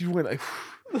your face, you went like,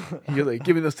 you're like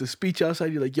giving us the speech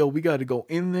outside. You're like, yo, we got to go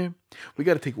in there. We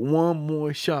got to take one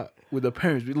more shot with the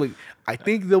parents. Look, I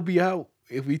think they'll be out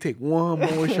if we take one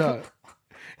more shot.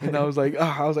 And I was like,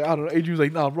 I don't know. Adrian was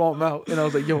like, nah, bro, I'm out. And I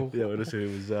was like, yo. Yeah, when I said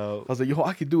it was out. I was like, yo,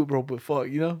 I could do it, bro, but fuck,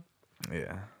 you know?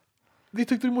 Yeah. They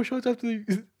took 3 more shots after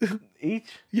Each?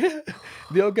 Yeah.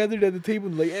 They all gathered at the table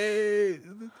and like, hey.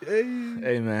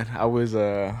 Hey, man, I was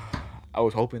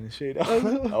hoping and shit. I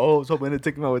was hoping to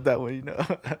take him out with that one, you know.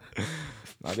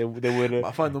 Nah, they would have.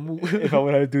 I find the move. If I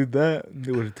would have do that,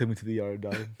 they would have took me to the yard,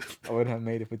 dog. I would have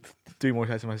made it with 3 more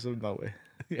shots to myself. No way.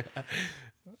 Yeah.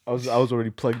 I was already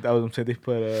plugged. I'm saying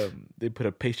they put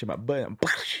a paste in my butt and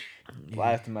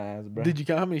blasted my ass, bro. Did you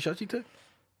count how many shots you took?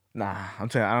 Nah, I'm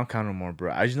saying I don't count no more,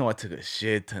 bro. I just know I took a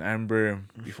shit ton. I remember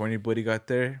before anybody got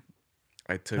there,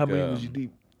 I took. How many was you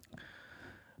deep?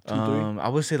 2, 3? I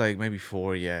would say like maybe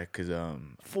 4, yeah, cause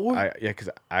 4?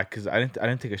 cause I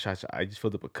didn't take a shot. I just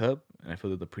filled up a cup and I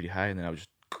filled it up pretty high, and then I was just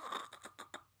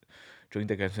drinking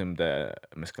that guy some the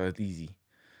mezcal easy,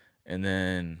 and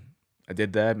then I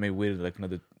did that. Maybe waited like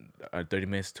another 30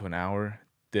 minutes to an hour.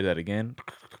 Did that again,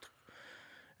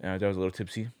 and I was a little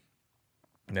tipsy.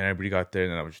 And then everybody got there,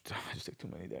 and then I just took too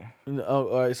many there. Oh,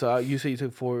 all right. So you say you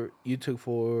took 4. You took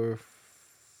 5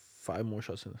 more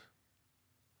shots in this.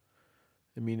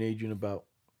 And me and Adrian about.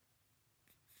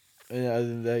 And other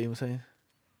than that, you know what I'm saying?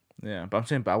 Yeah, but I'm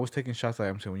saying, I was taking shots. Like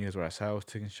I'm saying, when you guys were outside, I was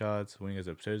taking shots. When you guys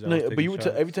were upstairs, I was No, taking but you would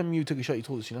shots. every time you took a shot, you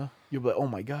told us, you know, you'd be like, "Oh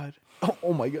my god,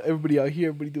 oh my god, everybody out here,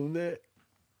 everybody doing that,"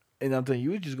 and I'm telling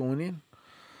you, you were just going in.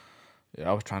 Yeah,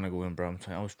 I was trying to go in, bro. I'm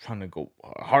saying I was trying to go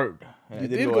hard. I You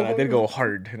did did go. go I did hard. go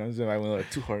hard. You know what I'm saying? I went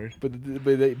like too hard.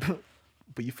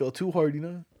 But you felt too hard, you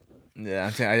know. Yeah,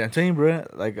 I'm saying, you, bro.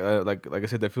 Like I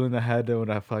said, the feeling I had when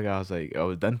I felt like I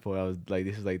was done for. I was like,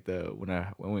 this is like when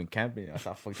we went camping. That's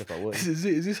how fucked up I was.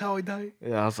 Is this how I die?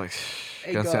 Yeah, I was like,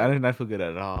 Hey, you know what I'm God. saying? I did not feel good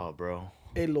at all, bro.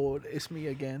 Hey Lord, it's me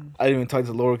again. I didn't even talk to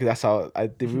the Lord because that's how I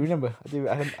did. Remember,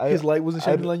 His light wasn't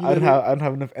shining on you. I didn't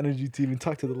have enough energy to even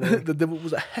talk to the Lord. The devil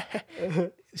was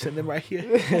like, send them right here.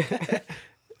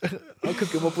 I'll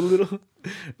cook him up a little.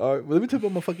 All right, well, let me talk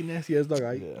about my fucking nasty ass dog. All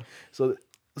right? Yeah. So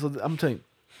I'm telling you,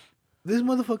 this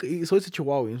motherfucker. So it's a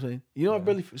Chihuahua. You know what I'm saying? You know, I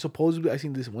barely supposedly I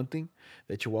seen this one thing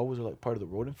that Chihuahuas are like part of the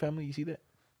rodent family. You see that?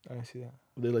 I didn't see that.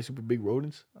 They're like super big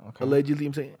rodents. Okay. Allegedly,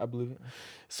 I'm saying. I believe it.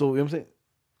 So you know what I'm saying.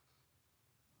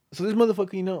 So this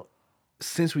motherfucker, you know,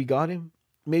 since we got him,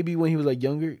 maybe when he was like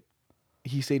younger,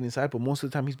 he stayed inside, but most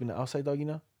of the time he's been an outside dog, you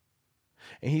know.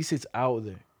 And he sits out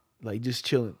there, like just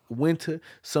chilling. Winter,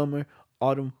 summer,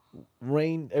 autumn,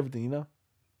 rain, everything, you know.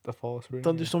 The fall, spring.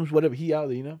 Thunderstorms, whatever. He out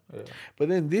there, you know. Yeah. But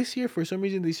then this year, for some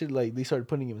reason, they started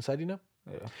putting him inside, you know.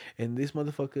 Yeah. And this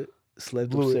motherfucker slept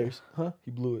Blew it. upstairs, huh?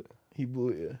 He blew it. He blew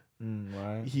it. Yeah.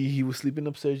 Right. He was sleeping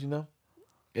upstairs, you know.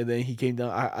 And then he came down.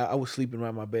 I was sleeping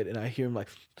around my bed, and I hear him like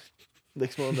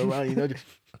smelling around, you know. Just,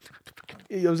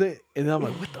 you know what I'm saying? And then I'm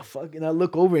like, what the fuck? And I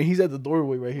look over, and he's at the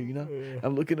doorway right here, you know. Yeah.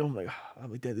 I'm looking at him like,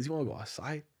 Dad, does he want to go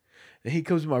outside? And he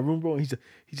comes to my room, bro, and he's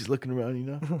just looking around, you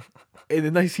know. And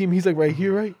then I see him, he's like right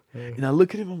here, right? Yeah. And I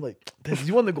look at him, I'm like, Dad, does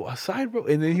he want to go outside, bro?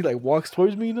 And then he like walks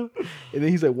towards me, you know. And then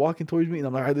he's like walking towards me, and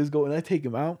I'm like, all right, let's go. And I take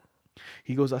him out.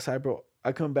 He goes outside, bro.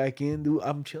 I come back in, dude.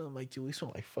 I'm chilling like, yo, it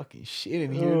smell like fucking shit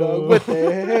in here, dog. What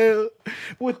the hell?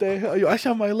 What the hell? Yo, I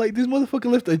shot my light. This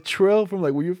motherfucker left a trail from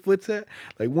like where your foot's at.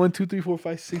 Like 1, 2, 3, 4,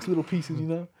 5, 6 little pieces, you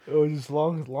know? It was just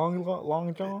long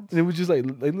johns. And it was just like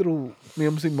little, you know,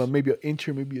 I'm saying about maybe an inch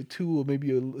or maybe a 2 or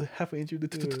maybe a half an inch. It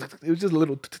was just a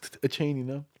little a chain, you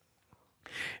know?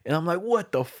 And I'm like,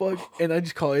 what the fuck? And I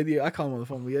just call Eddie. I call him on the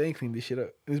phone. Like, yeah, they ain't clean this shit up.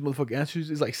 And this motherfucker answers.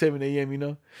 It's like 7 a.m., you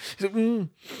know? He's like,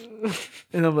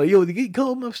 And I'm like, yo,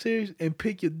 come upstairs and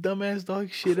pick your dumbass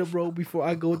dog shit up, bro, before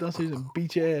I go downstairs and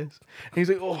beat your ass. And he's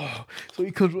like, oh. So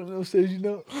he comes running upstairs, you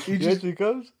know? He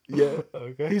comes? Yeah.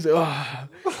 Okay. He's like, oh.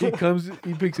 He comes,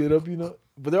 he picks it up, you know?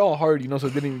 But they're all hard, you know, so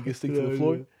it didn't even get stick to the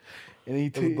floor. Yeah.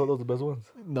 And then Those are the best ones.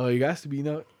 No, he has to be, you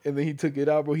know? And then he took it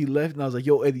out, bro. He left, and I was like,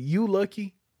 yo, Eddie, you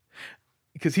lucky.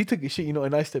 Because he took his shit, you know,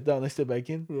 and I stepped out and I stepped back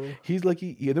in. Yeah. He's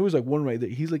lucky. Yeah, there was like one right there.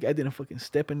 He's like, I didn't fucking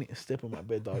step in it and step in my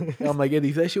bed, dog. And I'm like, Eddie,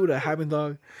 if that shit would have happened,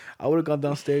 dog, I would have gone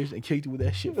downstairs and kicked you with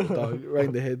that shit, dog, right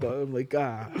in the head, dog. I'm like,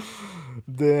 ah.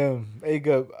 Damn. Hey,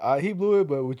 Gub, he blew it,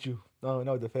 but with you. No,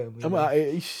 not with the family. I'm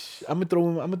gonna throw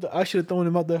him. I should have thrown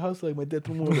him out the house like my dad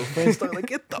threw him over the fence. Dog. Like,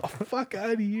 get the fuck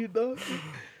out of here, dog.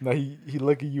 Nah, he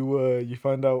lucky you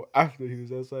found out after he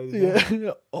was outside.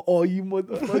 Yeah. Oh, you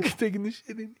motherfucker taking this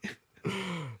shit in.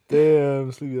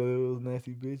 Damn, Sleepy, that little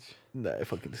nasty bitch. Nah,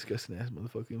 fucking disgusting ass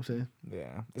motherfucker. You know what I'm saying?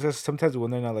 Yeah, it's just sometimes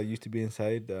when they're not like used to be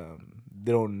inside,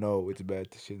 they don't know it's bad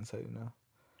to shit inside. You know.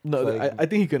 No, like, I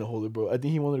think he couldn't hold it, bro. I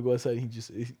think he wanted to go outside. And that's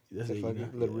it. Let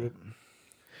it rip.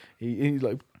 He's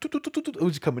like, it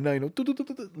was just coming out, you know,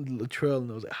 the trail,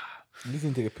 and I was like, ah. You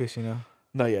didn't take a piss, you know.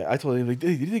 No, yeah, I told him like,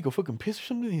 did he go fucking piss or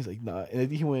something? He's like, nah, and I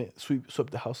think he went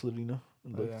swept the house a little, you know.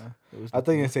 Yeah, I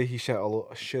thought you gonna say he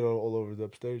shot shit all over the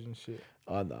upstairs and shit.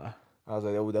 Oh nah. I was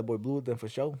like, oh, that boy blew it then for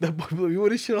sure. That boy blew. You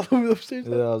want this shit all over the upstairs?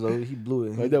 Yeah, I was like, he blew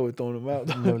it. My dad was throwing him out.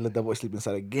 Never let that boy sleep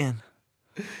inside again.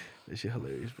 That shit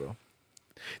hilarious, bro.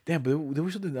 Damn, but there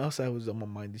was something else that was on my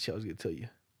mind. This shit I was gonna tell you,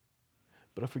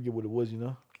 but I forget what it was. You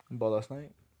know. About last night.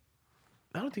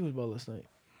 I don't think it was about last night.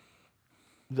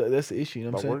 That's the issue. You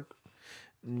know what I'm saying? Work?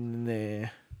 Nah.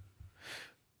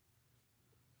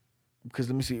 Because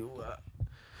let me see.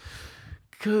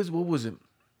 Because what was it?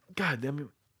 God damn it.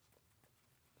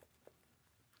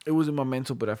 It wasn't my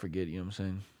mental, but I forget. You know what I'm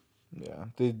saying? Yeah.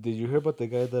 Did you hear about the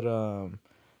guy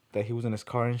that he was in his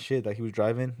car and shit, that he was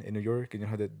driving in New York, and you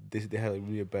know how they had like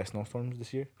really bad snowstorms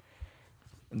this year?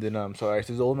 And then so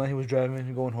this old man, he was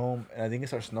driving, going home, and I think it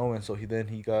started snowing, so he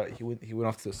went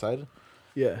off to the side.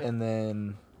 Yeah. And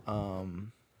then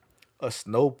a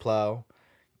snow plow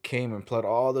came and plowed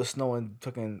all the snow, and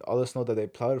fucking all the snow that they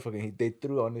plowed, they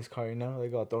threw on his car, you know? They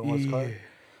got thrown on his car.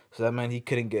 So that man, he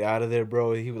couldn't get out of there,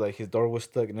 bro. He was like, his door was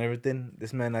stuck and everything.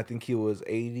 This man, I think he was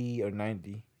 80 or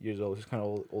 90 years old. He's kind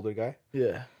of older guy.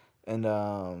 Yeah. And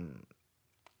I'll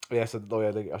show you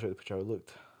the picture how it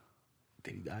looked.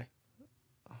 Did he die?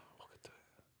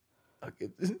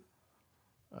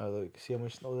 Look, see how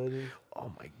much snow that is?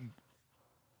 Oh my.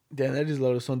 Damn, that is a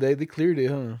lot of snow. They cleared it,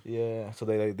 huh? Yeah. So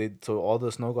so all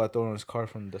the snow got thrown on his car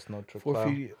from the snow truck. 4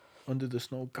 feet under the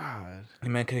snow. God. The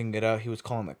man couldn't get out. He was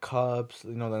calling the cops.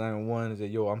 You know, the 911. He said,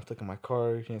 "Yo, I'm stuck in my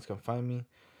car. You can't come find me."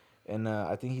 And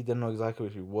I think he didn't know exactly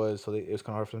where he was, so it was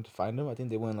kind of hard for them to find him. I think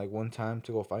they went like one time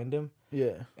to go find him.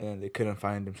 Yeah. And then they couldn't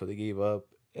find him, so they gave up.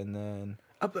 And then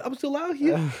I'm still out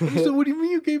here. So what do you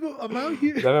mean you gave up? I'm out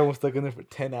here. That man was stuck in there for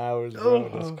 10 hours, bro,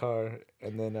 in his car.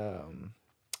 And then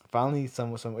finally, he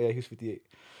was 58.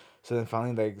 So then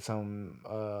finally, like some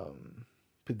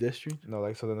pedestrian. No,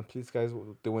 like so then the police guys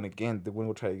they went again. They went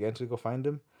to try again to go find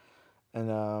him. And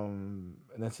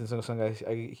then since some guys,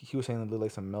 he was saying it looked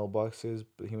like some mailboxes,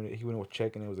 but he went to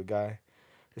check and it was a guy.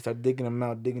 They started digging him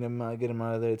out, get him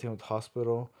out of there, take him to the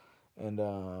hospital, and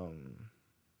the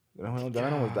man almost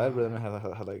died, but the man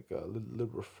had like a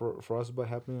little frostbite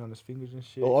happening on his fingers and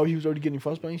shit. Oh, he was already getting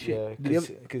frostbite and shit. Yeah,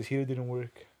 because heater didn't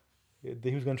work.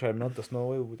 He was gonna try to melt the snow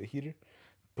away with the heater,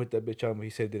 put that bitch on, but he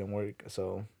said it didn't work.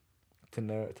 So, a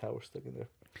tower stuck in there,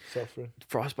 suffering.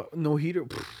 Frostbite, no heater.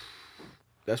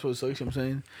 That's what sucks. You know what I'm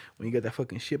saying, when you got that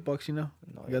fucking shit box, you know,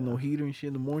 you got no heater and shit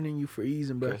in the morning, you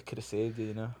freezing, bro. Could have saved it,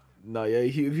 you know. No, yeah.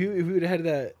 If you would have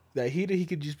had that heater, he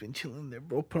could just been chilling there,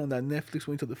 bro. Put on that Netflix,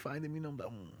 wait until they find him. You know, I'm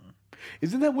like,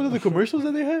 Isn't that one of the commercials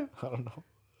that they have? I don't know.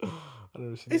 I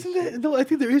never seen. Isn't that? No, I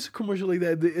think there is a commercial like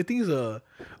that. I think it's a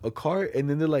car, and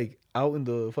then they're like out in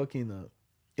the fucking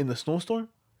in the snowstorm,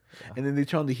 and then they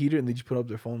turn on the heater and they just put up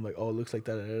their phone like, oh, it looks like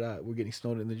that. We're getting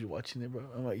snowed, and they're just watching it, bro.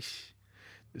 I'm like,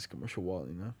 this commercial wall,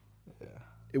 you know. Yeah.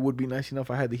 It would be nice enough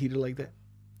if I had the heater like that,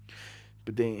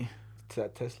 but then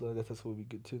that Tesla would be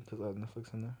good too because I have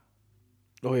Netflix in there.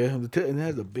 Oh yeah, and it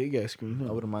has a big ass screen. Huh?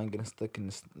 I wouldn't mind getting stuck in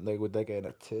this, like with that guy in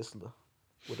a Tesla.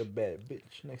 with a bad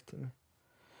bitch next to me.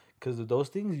 Cause of those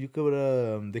things, you could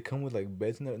they come with like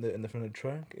beds in the front of the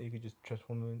trunk, and you could just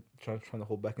transform them, trying to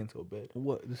hold back into a bed.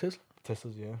 What, the Tesla?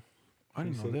 Teslas, yeah. I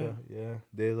didn't know Pretty sick, that. huh? Yeah,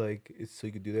 they like it's so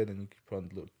you could do that, and you could put on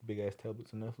little big ass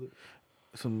tablets on Netflix.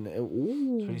 It's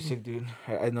Ooh. pretty sick, dude.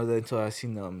 I know that until I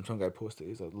seen some guy post it.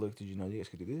 He's like, "Look, did you know you guys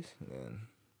could do this?" And then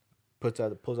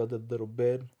pulls out the little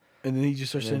bed, And then he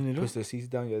just starts and setting then it up. puts the seats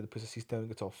down. Yeah, puts the seats down. It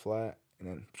gets all flat, and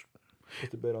then puts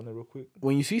the bed on there real quick.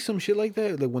 When you see some shit like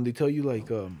that, like when they tell you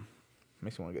like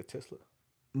Makes me want to get a Tesla.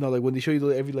 no, like when they show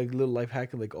you every like little life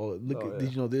hack and like, oh look, Oh, yeah. did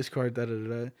you know this card, da da da,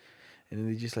 da, and then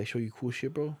they just like show you cool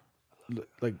shit, bro.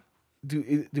 Like, do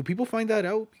people find that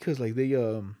out because like they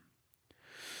You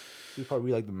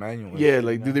probably read like the manual. and yeah, shit,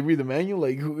 like you do know? they read the manual?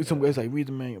 Like some Yeah. guys like read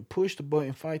the manual, push the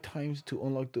button 5 times to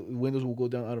unlock the windows will go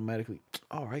down automatically.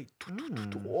 All right, oh.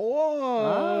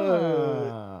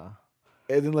 Ah,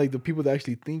 And then like the people that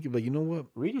actually think like, you know what,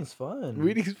 reading's fun.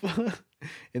 reading's fun,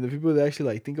 and the people that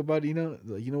actually like think about it, you know,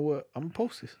 like, you know what, I'm gonna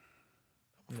post this,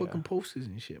 fucking post this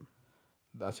and shit.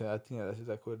 I think that's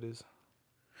exactly what it is.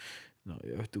 No,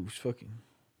 yeah, dude's fucking.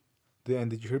 And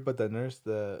did you hear about that nurse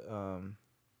that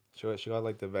she got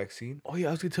like the vaccine? Oh yeah,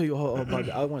 I was gonna tell you all about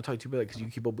that. I want to talk to you about it because you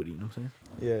keep up with it. You know what I'm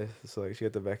saying? Yeah, so like she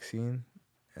got the vaccine,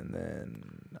 and then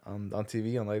on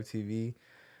TV, on live TV,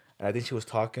 and I think she was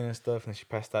talking and stuff, and she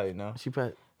passed out. You know, She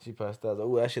passed. she passed out. I was like,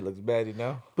 oh, that shit looks bad. You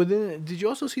know. But then, did you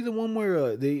also see the one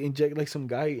where they inject like some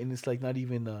guy and it's like not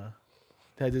even that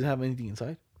doesn't have anything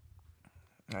inside?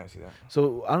 I see that.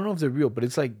 So I don't know if they're real, but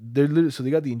it's like they're literally, so they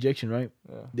got the injection, right?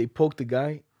 Yeah. They poke the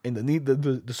guy and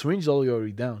the syringe is all the way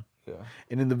already down. Yeah.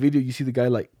 And in the video you see the guy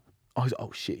like,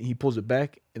 oh shit, he pulls it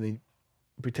back and then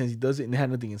pretends he does it and it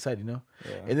had nothing inside, you know.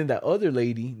 Yeah. And then that other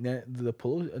lady, Nancy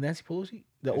Pelosi, Nancy who's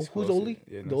Pelosi. Oli,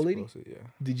 Yeah, the old Nancy lady. Pelosi, yeah.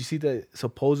 Did you see that?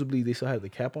 Supposedly they still had the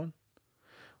cap on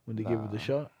when they gave her the Nah.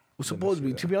 shot. Well, Didn't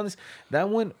supposedly, see to that. be honest, that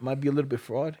one might be a little bit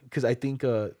fraud because I think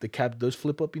the cap does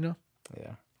flip up, you know,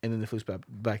 Yeah. and then it flips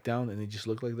back down, and it just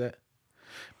looked like that.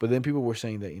 But then people were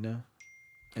saying that, you know,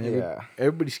 and Yeah.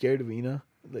 everybody's scared of it, you know.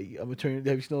 Like I'm gonna turn.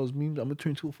 Have you seen those memes? I'm gonna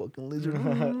turn into a fucking lizard.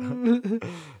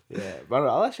 Yeah, but I don't know,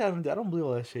 all that shit, I don't believe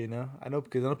all that shit, you know? I know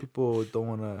because I know people don't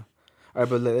want to. All right,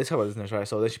 but let's talk about this next, right?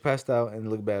 So then she passed out and it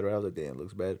looked bad, right? I was like, damn, it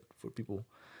looks bad for people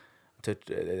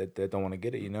that don't want to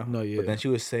get it, you know? No, yeah. But then she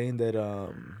was saying that,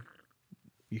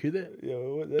 You hear that? yeah,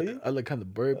 what? I like kind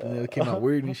of burp, and then it came out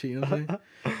weird and shit. You know what I'm saying?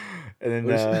 And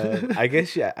then I guess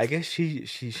she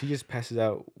just passes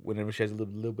out whenever she has a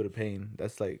little bit of pain.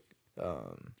 That's like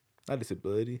not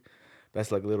disability.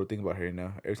 That's like a little thing about her, you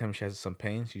know. Every time she has some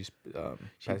pain, she just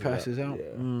She passes out.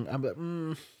 Yeah. I'm like,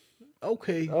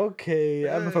 okay. Okay,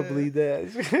 I don't know if I believe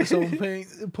that. So pain,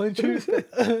 punchers. And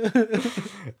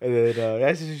then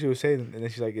that's what she was saying, and then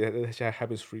she's like, that shit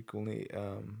happens frequently.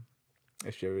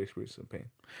 If she ever experiences some pain.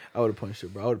 I would have punched her,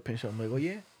 bro. I would have pinched her. I'm like, oh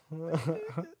yeah.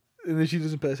 And then she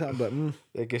doesn't pass out. I'm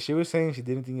like, Like she was saying, she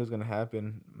didn't think it was gonna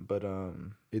happen, but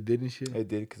it didn't shit. it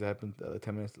did because it happened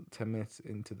 10 minutes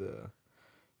into the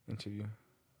interview,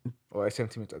 or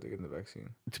 17 minutes after getting the vaccine.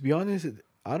 To be honest,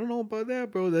 I don't know about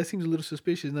that, bro. That seems a little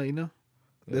suspicious now, you know?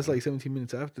 That's Yeah. like 17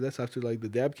 minutes after. That's after like the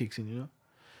dab kicks in, you know?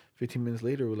 15 minutes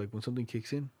later, or like when something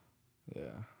kicks in.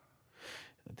 Yeah.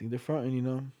 I think they're fronting, you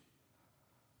know?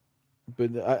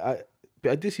 But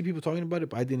I did see people talking about it,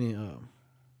 but I didn't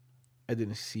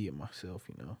see it myself,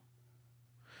 you know?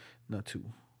 Not too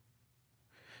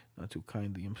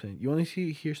kindly, you know what I'm saying? You want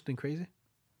to hear something crazy?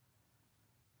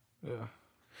 Yeah.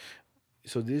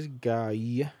 So this guy,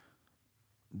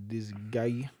 what is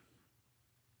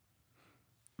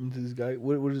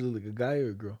it, like a guy or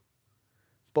a girl?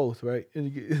 Both, right?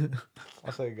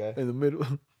 I'll say a guy. In the middle.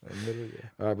 In the middle, yeah.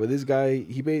 All right, but this guy,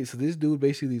 so this dude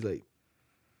basically like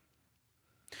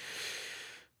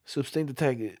sustained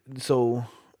attack. So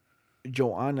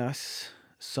Joanna's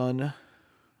son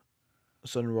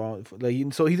wrong,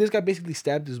 like so this guy basically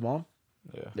stabbed his mom,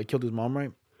 Yeah. like killed his mom,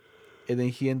 right? And then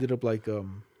he ended up like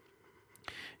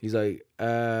he's like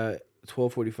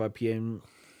 12:45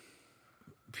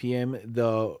 p.m.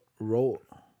 the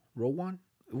Rowan,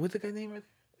 what's the guy's name right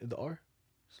there? The R,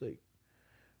 it's like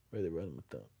right there, right with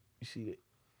the, you see it.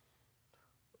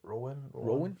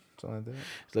 Rowan. Something like that.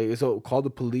 It's like, so called the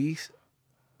police.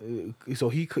 So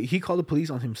he called the police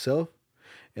on himself,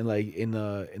 and like in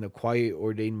a quiet,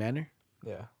 ordained manner.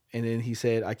 Yeah. And then he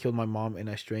said, "I killed my mom and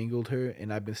I strangled her,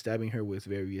 and I've been stabbing her with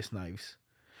various knives,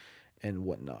 and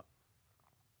whatnot."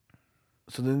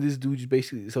 So then this dude just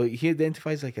basically, so he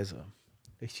identifies like as a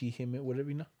she, him, it, whatever,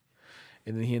 you know.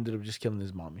 And then he ended up just killing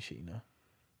his mom and shit, you know.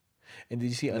 And did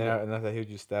you see? And I thought he was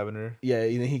just stabbing her. Yeah,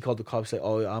 and then he called the cops like,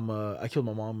 "Oh, I killed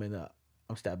my mom and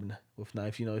I'm stabbing her with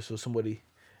knife, you know. So somebody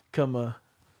come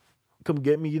come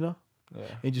get me, you know, Yeah.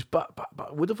 and just pop, pop,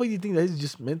 pop. What the fuck do you think that is?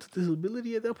 Just mental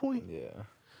disability at that point? Yeah.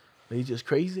 Like, he's just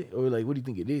crazy, or like, what do you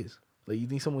think it is? Like, you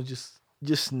think someone just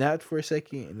snapped for a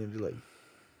second and then just like,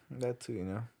 That too, you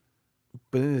know.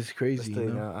 but then it's But crazy, still,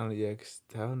 you know. I don't. Yeah, 'cause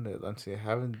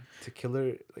having to kill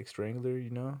her, like strangle her, you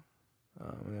know,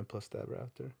 and then plus stab her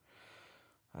after.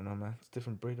 I know, man. It's a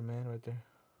different breed of man right there.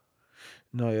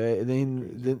 No, yeah, and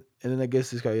Crazy. then I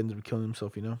guess this guy ended up killing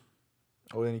himself, you know.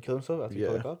 Oh, then he killed himself after he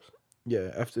called Yeah. the cops.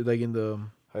 Yeah, after like in the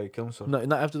How he killed himself? no,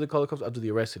 not after the call cops, after they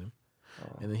arrested him,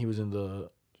 Oh, and then he was in the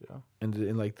yeah.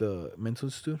 in like the mental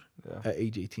institute Yeah. at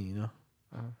age 18. You know,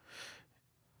 Uh-huh.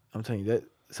 I'm telling you that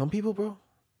some people, bro,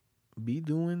 be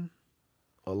doing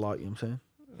a lot. You know what I'm saying?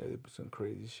 Yeah, they put some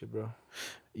crazy shit, bro.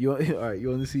 You want, all right? You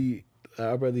want to see?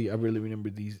 I really remember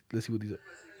these. Let's see what these are.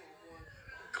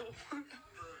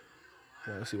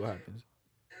 Let's see what happens.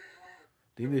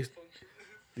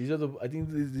 These are the. I think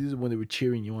these are when they were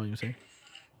cheering you on. You know what I'm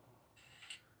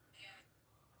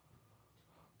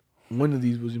saying? One of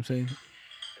these was, you know what I'm saying,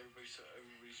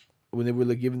 when they were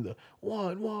like giving the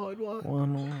one.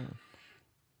 One.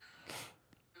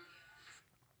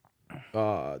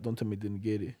 Don't tell me I didn't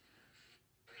get it.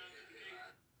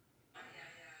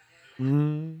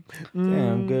 Damn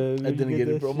good. I didn't get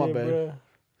it, bro. My Shit, bad. bro.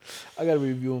 I gotta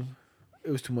review them.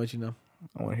 It was too much, you know.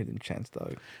 I want to hear them chants,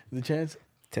 dog. The chance.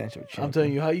 Chants of I'm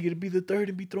telling you, how you gonna be the third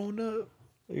and be thrown up?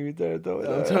 You there, though.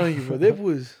 I'm telling you, bro. That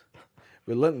was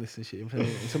relentless and shit. I'm telling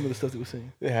you, and some of the stuff they were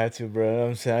saying. They had to, bro.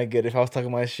 I'm saying I get it. If I was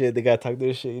talking my shit, they gotta talk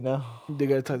their shit, you know. They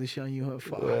gotta talk this shit on you, huh?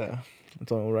 Fuck. Yeah,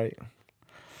 it's all right.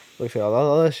 Like I said,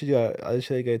 all that shit, all that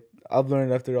shit, I've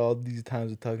learned after all these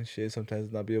times of talking shit.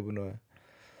 Sometimes not be able to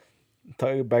talk.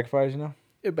 It backfires, you know.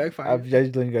 It backfired. I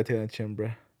just learned you gotta take it on the chin,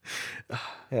 bro. It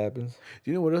happens.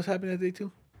 Do you know what else happened that day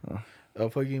too? Huh.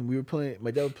 Fucking, we were playing.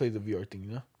 My dad would play the VR thing,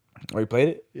 you know. Oh, you played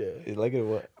it? Yeah. You like it or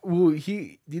what? Well,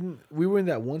 he didn't. We were in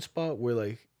that one spot where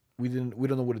like we don't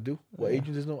know what to do. What Yeah.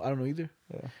 agents know? I don't know either.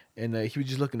 Yeah. And he was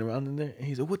just looking around in there, and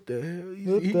he's like, "What the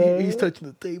hell?" What He's, the he's hell? touching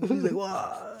the table. He's like,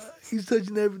 "Wow!" He's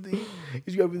touching everything.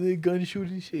 He's grabbing the gun,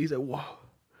 shooting shit. He's like, "Wow!"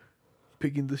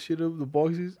 Picking the shit up, the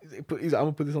boxes. He's like, I'm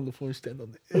gonna put this on the floor and stand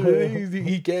on it. And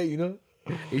he can't, you know.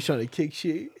 He's trying to kick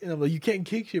shit, and I'm like, "You can't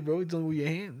kick shit, bro. It's only with your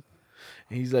hands."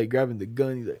 And he's like grabbing the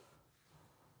gun. He's like,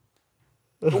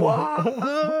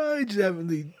 "Wow!" He just having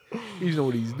the. He just know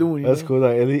what he's doing. You That's know? cool.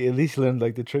 Like, at least you learned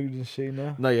like the triggers and shit, you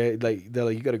know. No, yeah, like they're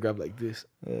like, you gotta grab like this.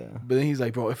 Yeah. But then he's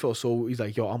like, bro, it felt so. He's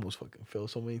like, yo, I almost fucking fell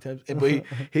so many times. And but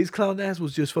his clown ass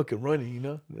was just fucking running, you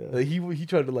know. Yeah. Like he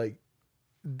tried to like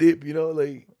dip, you know,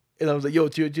 like. And I was like, yo,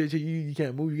 chill, you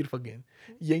can't move. You gotta fucking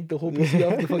yank the whole PC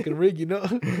off the fucking rig, you know.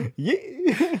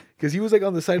 Yeah. Because he was like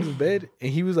on the side of the bed,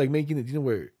 and he was like making it. You know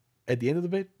where at the end of the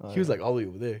bed, Oh, he was yeah. like all the way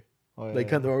over there, Oh, yeah, like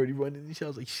kind of already running and shit. I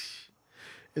was like, shh.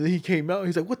 And then he came out.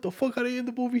 He's like, what the fuck? How they end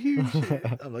up over here? And shit?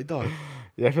 I'm like, dog.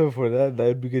 Yeah, I feel for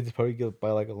that'd be good to probably get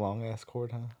by like a long ass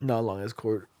cord, huh? Not long as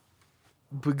court.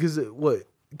 Because what?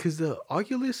 Because the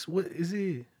Oculus, what is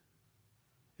it?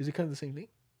 Is it kind of the same thing?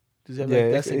 Does it have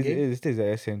like that same game? It's the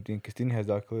exact same thing. Cause Dini has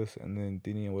the Oculus, and then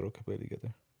Dini and Widow can play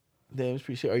together. Damn, it's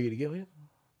pretty sure. Are you gonna get one?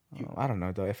 I don't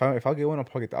know though. If I get one, I'll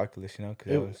probably get the Oculus, you know, cause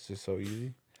Yeah. that was just so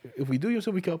easy. If we do,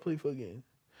 so we can play fucking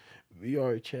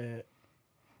VR chat.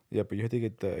 Yeah, but you have to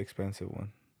get the expensive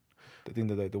one. The thing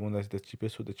that like the one that's the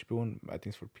cheapest, with the cheaper one, I think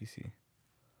is for PC. What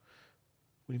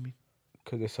do you mean?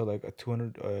 Cause they sell like a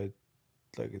 200,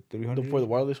 like a 300. For the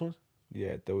wireless ones?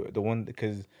 Yeah, the one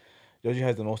because Yoji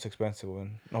has the most expensive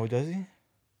one. No, does he?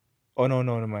 Oh no,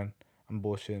 never mind. I'm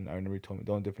bullshitting. I remember you told me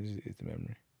the only difference is the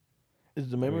memory. Is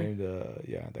it the memory? Like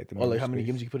the Or memory like how many space.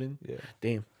 games you can put in? Yeah.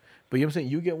 Damn. But you know what I'm saying?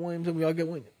 You get one, so we all get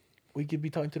one. We could be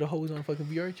talking to the hoes on fucking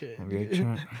VR chat.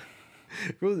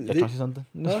 Bro, Y'all trying to see something?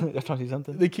 Huh? Y'all trying to see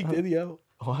something? they kicked Eddie out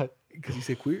What? because he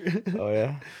said queer. Oh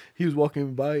yeah. He was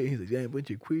walking by and he's like, damn, bunch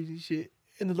of queers and shit.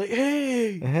 And they're like,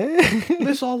 hey, Hey.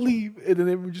 let's all leave. And then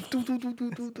everyone just do.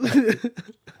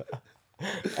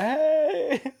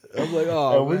 Hey. I'm like,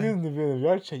 oh, And when you man. in the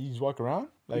VR chat, you just walk around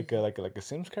like a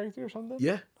Sims character or something.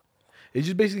 Yeah. It's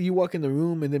just basically you walk in the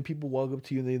room and then people walk up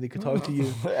to you and they can talk to you.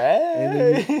 And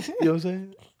Hey. then you know what I'm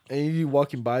saying? And you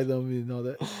walking by them and all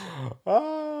that.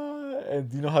 And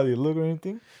do you know how they look or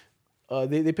anything?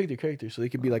 They pick their character, so they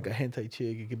could be like a hentai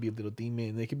chick, it could be a little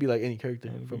demon, they could be like any character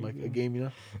from like a game, you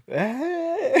know.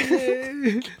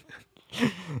 Hey.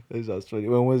 That sounds funny.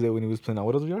 When was it? When he was playing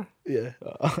Out of VR? Yeah,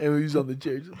 and we was on the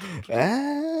chair. Just,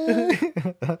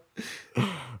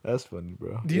 That's funny,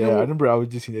 bro. Do you Yeah, know I what- remember I was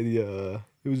just seeing Eddie.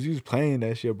 He was playing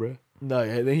that shit, bro. no,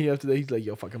 yeah. Then after that, he's like,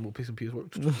 "Yo, fuck, I'm gonna play some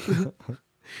PS4."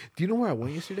 Do you know where I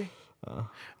went yesterday?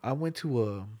 I went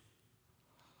to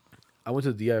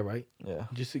the DI, right? Yeah.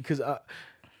 Just because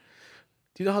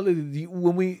Do you know how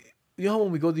when we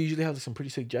when we go, they usually have like, some pretty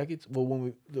sick jackets. Well, when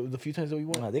we the few times that we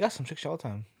went, Nah, they got some sick shit all the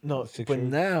time. no, Sick but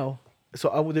shirts. now, so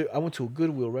I went to a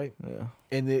Goodwill, right? Yeah.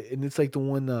 And it's like the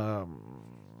one,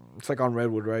 it's like on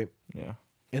Redwood, right? Yeah.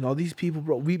 And all these people,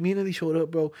 bro, we immediately showed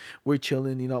up, bro. We're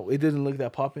chilling, you know. It didn't look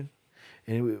that popping,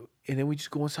 and then we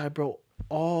just go inside, bro.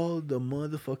 All the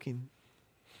motherfucking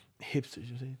hipsters, you know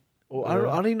what I'm saying? Or I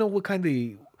don't even know what kind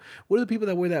of, what are the people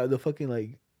that wear the fucking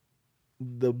like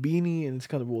the beanie and it's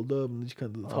kind of rolled up and it's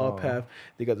kind of the top half.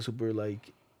 They got the super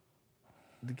like,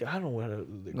 I don't know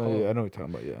what they call. No, yeah, it. I know what you're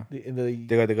talking about. Yeah. And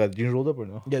They got the jeans rolled up or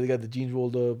no? yeah, they got the jeans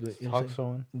rolled up, you know what I'm Socks saying?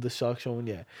 on. The socks showing,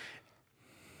 yeah.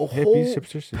 A Hippies, whole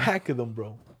hipsters, yeah. pack of them,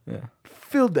 bro. Yeah.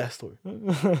 Filled that store.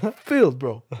 Filled,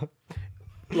 bro.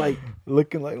 Like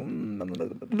Looking like.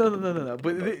 no.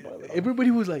 But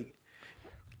everybody was like,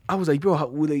 I was like, bro, how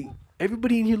would they?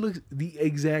 Everybody in here looks the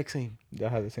exact same. They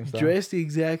have the same style. Dressed the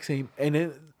exact same, and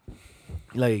then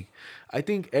like I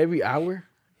think every hour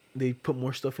they put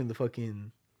more stuff in the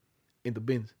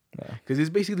bins. Yeah. Because it's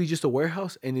basically just a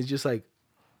warehouse, and it's just like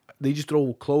they just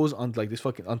throw clothes on like this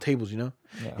fucking on tables, you know,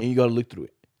 Yeah. and you gotta look through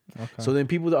it. Okay. So then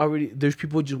people that there's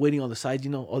people just waiting on the sides,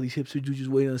 you know, all these hipster dudes just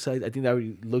waiting on the sides. I think they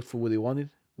already looked for what they wanted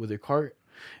with their cart,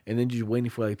 and then just waiting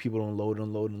for like people to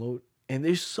unload. And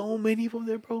there's so many of them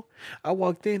there, bro. I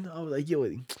walked in, I was like, yo,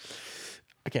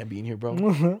 I can't be in here, bro. I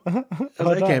was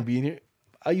like, I can't be in here.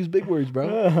 I use big words, bro.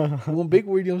 One big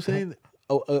word, you know what I'm saying?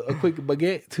 A quick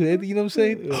baguette to Eddie, you know what I'm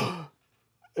saying?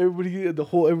 Everybody, the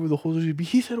whole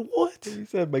he said, what? He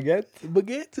said baguette.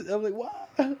 Baguette? I was like, what?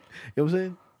 You know what I'm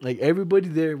saying? Like, everybody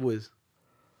there was...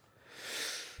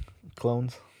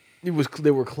 Clones. They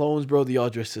were clones, bro. They all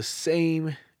dressed the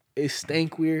same. It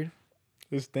stank weird.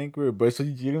 It stink weird, but so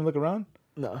you didn't look around?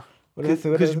 No. What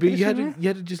Because you had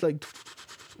to just like...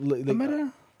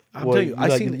 I'm telling you,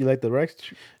 I seen... You like the Rex?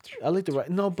 I like the right.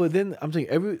 No, but then I'm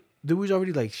saying there was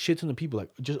already like shit ton of people like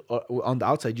just on the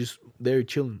outside, just there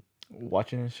chilling,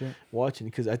 Watching and shit? watching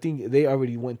because I think they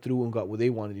already went through and got what they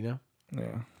wanted, you know.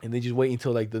 Yeah. And they just wait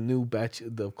until like the new batch,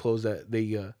 the clothes that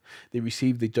they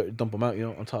receive, they dump them out, you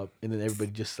know, on top, and then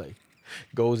everybody just like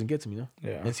goes and gets them, you know,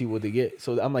 Yeah. and see what they get.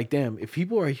 So I'm like, damn, if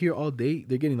people are here all day,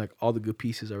 they're getting like all the good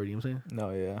pieces already. You know what I'm saying?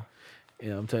 No, yeah.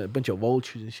 And I'm telling you, a bunch of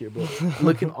vultures and shit, bro,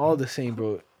 looking all the same,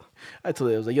 bro. I told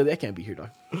you, I was like, yo, I can't be here,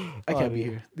 dog. I can't be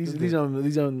here. These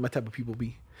aren't my type of people.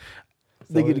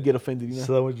 They get offended, you know.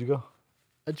 So where'd you go?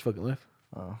 I just fucking left.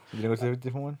 Oh, you didn't go to a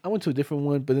different one? I went to a different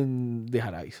one, but then they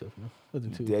had ice stuff, you know.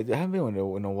 Nothing too. Yeah, I haven't been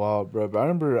in a while, bro. But I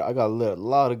remember I got a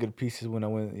lot of good pieces when I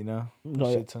went, you know.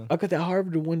 No, Shit ton. I got that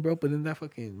Harvard one, bro, but then that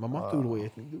fucking my mom threw it away. I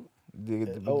think, dude.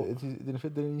 It didn't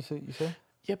fit, didn't you say?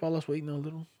 Yep, I lost weight now a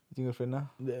little. You think it'll fit now?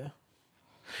 Yeah,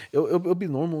 it'll be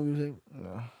normal. You know what I'm saying?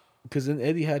 Yeah. Because then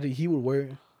Eddie had it, he would wear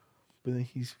it, but then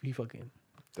he fucking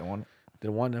Don't want it.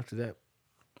 didn't want it after that.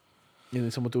 And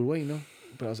then someone threw it away, you know.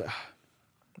 But I was like,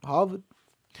 Harvard.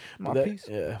 My that, piece.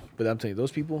 yeah. But I'm telling you,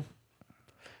 those people,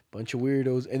 bunch of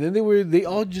weirdos, and then they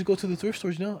all just go to the thrift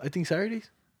stores now. I think Saturdays.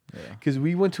 Yeah. Because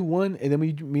we went to one, and then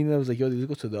me and I was like, yo, let's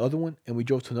go to the other one, and we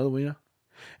drove to another one, you know.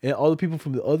 And all the people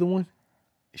from the other one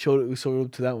showed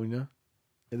up to that one, you know.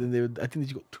 And then I think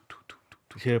they just go.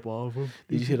 Hit up all of them.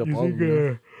 They just hit up all of them. You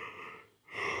know?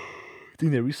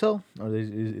 Think they resell or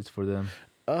it's for them?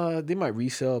 They might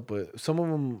resell, but some of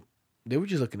them they were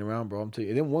just looking around, bro. I'm telling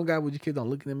you. And then one guy was just kept on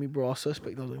looking at me, bro, all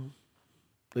suspect. I was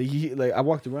like I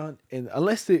walked around, and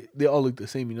unless they all look the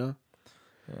same, you know.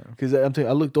 Yeah. Because I'm telling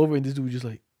you, I looked over, and this dude was just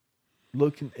like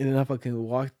looking, and then I fucking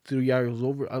walked 3 yards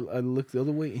over. I looked the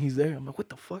other way, and he's there. I'm like, what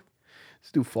the fuck?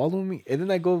 This dude following me, and then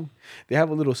I go. They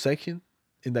have a little section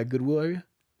in that Goodwill area.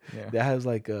 Yeah. That has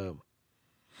like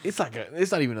it's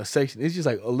not even a section. It's just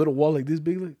like a little wall like this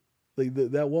big, like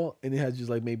that wall, and it has just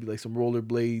like maybe like some roller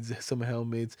blades, some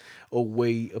helmets, a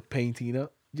weight, a painting, you know,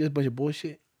 just a bunch of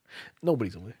bullshit.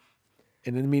 Nobody's over there.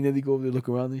 And then me and Eddie go over there, look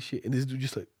around and shit, and this dude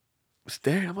just like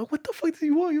staring. I'm like, what the fuck do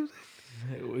you want?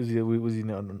 Was he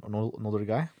an older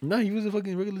guy? No, he was a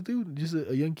fucking regular dude, just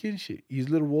a young kid and shit. His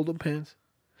little rolled up pants,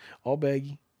 all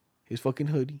baggy, his fucking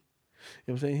hoodie. You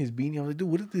know what I'm saying? His beanie. I was like, dude,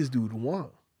 what did this dude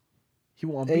want? He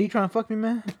want Hey, beef? you trying to fuck me,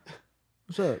 man?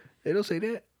 What's up? Hey, don't say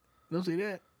that. Don't say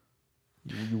that.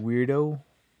 You weirdo.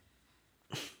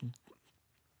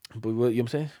 But what, you know what I'm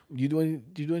saying? Do you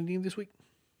do anything this week?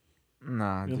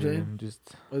 Nah, You know what I'm dude. saying? Just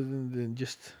Other than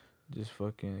just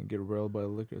fucking get railed by the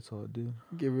liquor. That's all I do.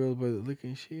 get real by the liquor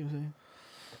and shit, you know what I'm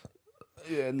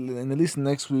saying? Yeah, and at least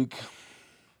next week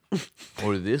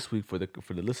or this week for the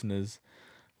listeners,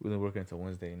 we're gonna work until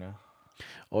Wednesday. You know.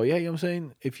 Oh yeah, you know what I'm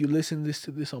saying? If you listen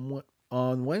to this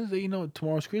on Wednesday, you know,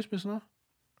 tomorrow's Christmas, no?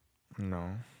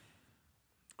 No.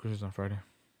 Christmas on Friday.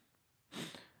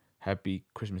 Happy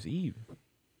Christmas Eve.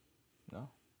 No,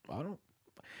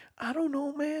 I don't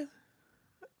know, man.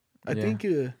 I Yeah. think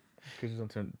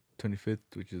Christmas on 25th,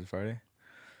 which is Friday,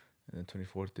 and then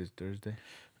 24th is Thursday.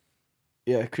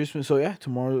 yeah, Christmas. So yeah,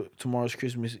 tomorrow's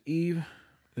Christmas Eve.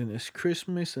 Then it's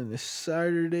Christmas, and it's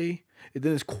Saturday. And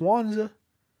then it's Kwanzaa.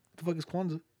 What the fuck is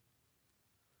Kwanzaa?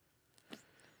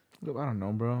 Look, I don't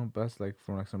know, bro. But that's like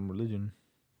from like some religion.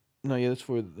 No, yeah, that's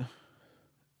for.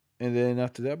 And then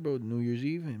after that, bro, New Year's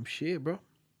Eve and shit, bro.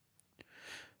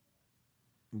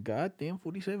 Goddamn,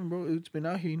 47, bro. It's been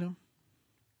out here, you know.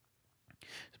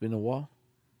 It's been a while.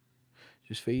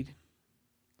 Just fading.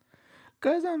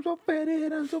 Cause I'm so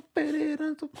faded, I'm so faded,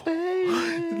 I'm so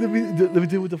faded. let me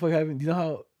tell you what the fuck happened. Do you know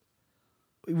how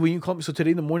when you call me? So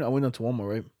today in the morning, I went down to Walmart,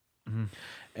 right? Mhm.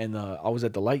 And I was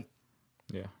at the light,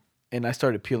 Yeah. and I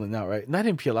started peeling out, right? And I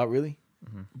didn't peel out really,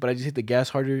 but I just hit the gas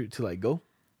harder to like go.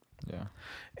 Yeah.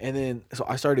 And then so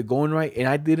I started going right, and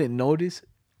I didn't notice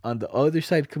on the other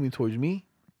side coming towards me,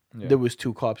 Yeah. there was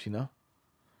two cops, you know.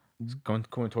 It's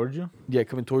coming towards you. Yeah,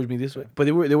 coming towards me this way, but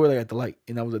they were like at the light,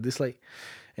 and I was at this light,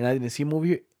 and I didn't see him over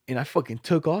here, and I fucking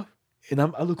took off, and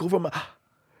I look over,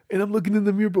 and I'm looking in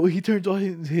the mirror, bro. He turns on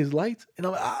his lights, and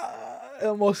I'm like, and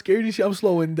I'm all scared and shit. I'm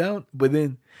slowing down, but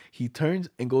then he turns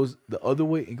and goes the other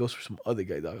way and goes for some other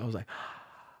guy, dog. I was like,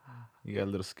 You got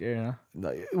a little scared, huh?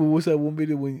 nah, what's that one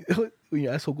video when when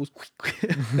your asshole goes?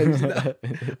 Have you seen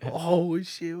that? Oh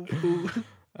shit, fool.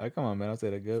 Come on, man. I'll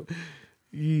say that good.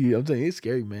 Yeah, I'm telling you, it's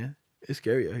scary, man. It's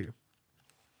scary out here.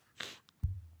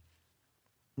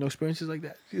 No experiences like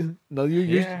that. No,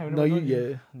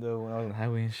 yeah. Though when I was on the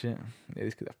highway and shit, they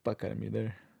just get the fuck out of me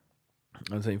there.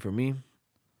 I'm saying for me,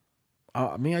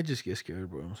 I mean, I just get scared,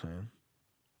 bro. I'm saying,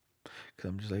 cause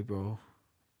I'm just like, bro,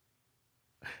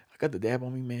 I got the dab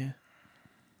on me, man.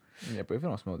 Yeah, but if you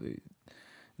don't smoke,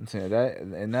 I'm saying that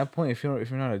at that point, if you're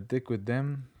not a dick with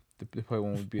them, they probably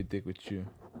won't be a dick with you.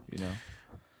 You know.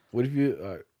 What if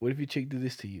your chick did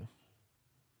this to you?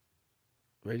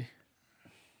 Ready?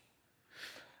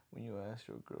 When you ask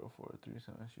your girl for a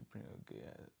threesome, she bring a gay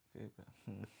ass.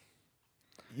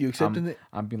 You accepting it?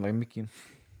 I'm being like Mickey.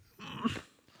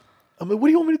 I'm like, what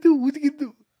do you want me to do? What do you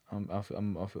do? I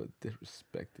feel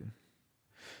disrespected.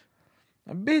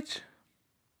 A bitch.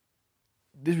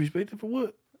 Disrespected for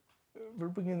what? For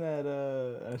bringing that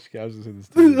I was just saying this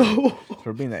to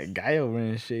for being that guy over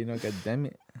and shit, you know, god damn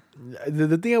it.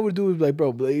 The thing I would do is like, bro,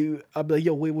 I'd be like,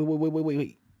 yo,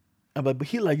 wait. I'm like, but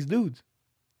he likes dudes.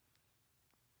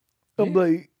 I'm Yeah,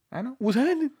 like, I know. what's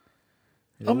happening?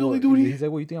 He's I'm like, the only what- dude He's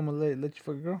like, what you think I'm gonna let you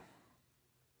fuck a girl?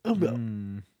 I'm like,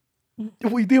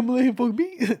 what you think I'm gonna let him fuck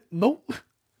me? No.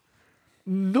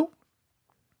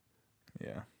 Yeah. You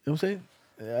know what I'm saying?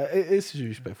 It's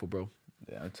disrespectful, bro.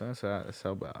 Yeah, that's how it's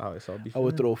all be. I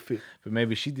would throw a fit. But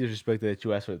maybe she disrespected that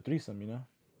you asked for a threesome, you know?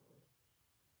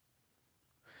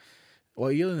 Why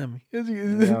you yelling at me? You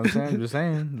know what I'm saying? I'm just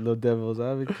saying, little devil's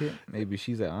advocate. Maybe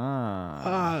she's like,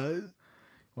 want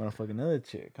to fuck another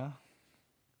chick, huh?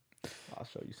 I'll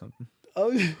show you something.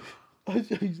 I'll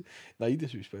show you. Nah, you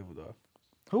disrespectful, dog.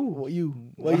 Who? What you?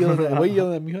 Why you yelling at? Why you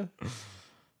yelling at me, huh?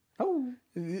 Who?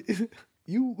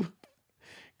 You.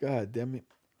 God damn it.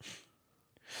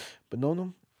 But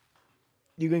no.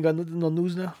 You ain't got nothing on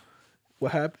news now.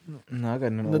 What happened? No, I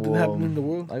got Nothing happening in the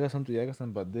world? I got something. I got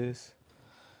something about this.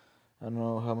 I don't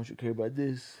know how much you care about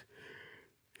this.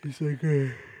 It's like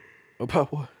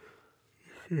About what?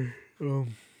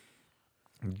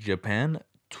 Japan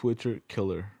Twitter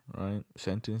killer, right?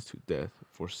 Sentenced to death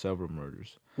for several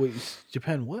murders. Wait,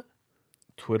 Japan what?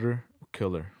 Twitter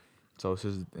killer. So it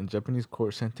says in Japanese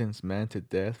court sentenced man to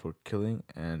death for killing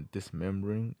and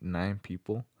dismembering 9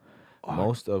 people,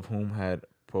 most of whom had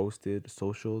posted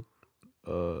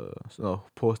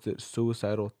posted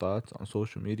suicidal thoughts on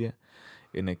social media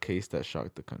in a case that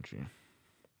shocked the country.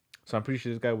 So I'm pretty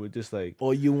sure this guy would just like,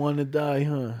 Oh, you want to die,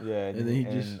 huh? yeah, and then he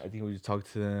just. I think he would just talk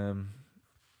to them.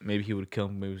 Maybe he would kill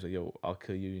him. Maybe he was like, yo, I'll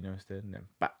kill you, instead, and then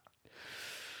bah.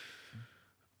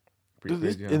 Pretty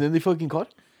crazy, huh? And then they fucking caught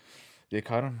him? They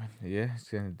caught him. Yeah, he's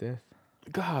getting to death.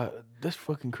 God, that's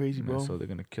fucking crazy, bro. So they're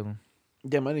gonna kill him.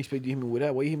 Damn, I didn't expect you to hit me with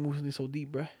that. Why you moving this so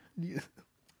deep, bro?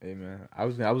 Hey man, I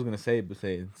was gonna say it, but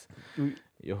say it's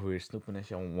yo, we're snooping that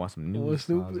shit. I want some news.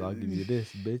 I'll give you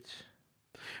this, bitch.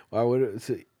 Why would it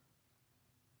say?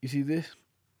 You see this?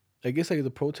 I guess like the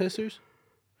protesters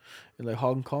in like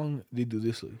Hong Kong, they do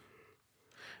this. Like,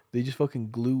 they just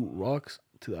fucking glue rocks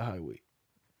to the highway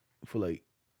for like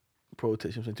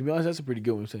protest. You know what I'm saying? To be honest, that's a pretty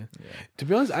good one. I'm saying. Yeah. To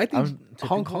be honest, I think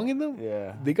Hong Kong in them.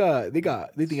 Yeah. They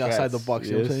think outside the box.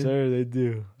 You know what I'm saying? Sir, they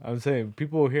do. I'm saying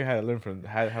people here have to learn from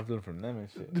them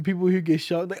and shit. The people here get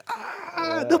shot like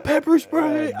the pepper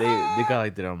spray. They got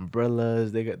like their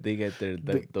umbrellas. They get their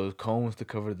They- those cones to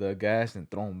cover the gas and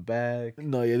throw them back.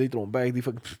 No, yeah, they throw them back.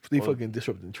 They Or- fucking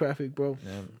disrupting traffic, bro.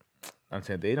 Yeah. I'm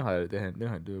saying they know how to they know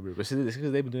how to do it, bro. But see, it's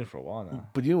because they've been doing it for a while now.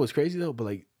 But you know what's crazy though? But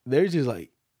like, they're just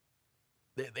like,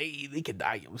 they can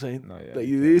die. You know what I'm saying? No, yeah, like,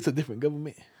 you can. it's a different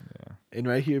government. Yeah. And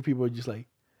right here, people are just like,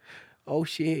 oh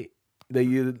shit. That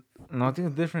you No, I think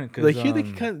it's different because like here they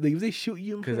can kind of like, if they shoot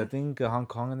you. because I think Hong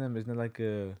Kong and them isn't it like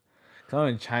a. Cause I know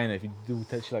in China, if you do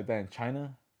touch shit like that in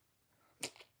China,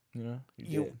 you know,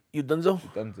 you done so.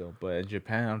 you're done so. But in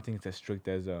Japan, I don't think it's as strict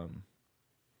as Other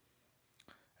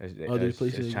as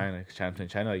places. China.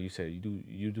 China, like you said,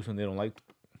 you do something they don't like,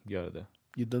 you out of there.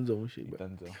 You done so and shit, You bro.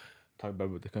 done so. Talk bad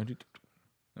about the country.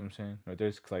 You know what I'm saying? Right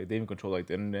there's like they even control like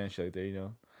the internet and shit like that. You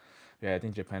know. Yeah, I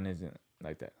think Japan isn't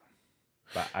like that.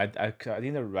 But I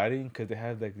think they're writing because they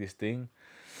have like this thing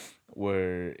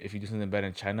where if you do something bad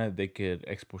in China, they could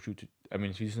export you to. I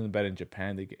mean, if you do something bad in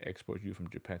Japan, they could export you from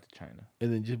Japan to China.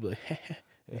 And then just be like,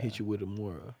 and hit Yeah. you with a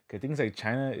more. Cause things like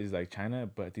China is like China,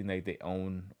 but I think like they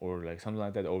own or like something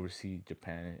like that. They oversee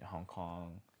Japan, Hong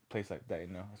Kong, place like that. You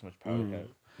know, that's much power they have.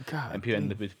 God. And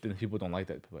people don't like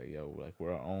that. People like yo, like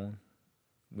we're our own.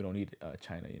 We don't need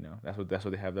China. You know, that's what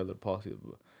they have that little policy. Of,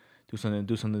 do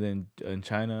something in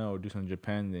China or do something in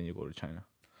Japan, then you go to China,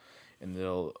 and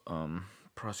they'll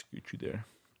prosecute you there.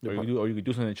 Or you could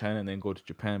do something in China and then go to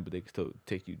Japan, but they can still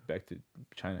take you back to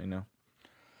China. You know.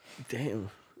 Damn.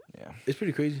 Yeah. It's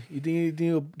pretty crazy. You think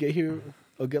you'll get here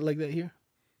or get like that here?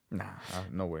 Nah,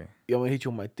 no way. Yeah, I'm gonna hit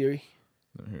you on my theory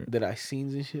Don't hear it. that I seen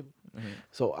and shit. Mhm.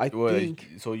 So I Well, think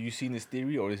so you seen this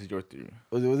theory or this is your theory?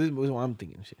 this is what I'm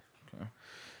thinking and shit. Okay.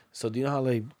 So do you know how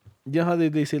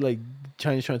they say like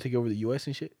China's trying to take over the U.S.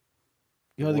 and shit?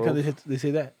 You know how World? they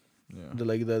say that Yeah.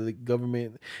 the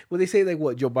government. Well, they say like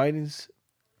what Joe Biden's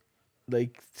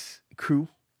like crew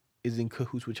is in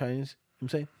cahoots with Chinese. You know what I'm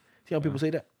saying. See how people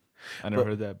say that? I never But-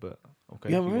 heard that, but okay.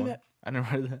 You haven't keep heard going. that? I never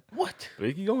heard that. What? But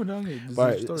you keep going down here. This is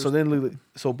Right. stories. So then, look,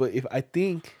 but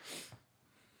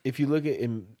if you look at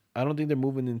I don't think they're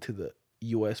moving into the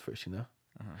U.S. first. You know,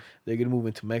 Uh-huh. they're gonna move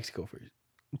into Mexico first.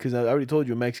 Because I already told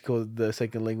you, in Mexico, the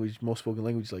second language, most spoken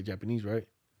language, is like Japanese, right?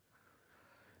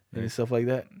 And Yeah. stuff like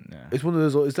that. Yeah. It's one of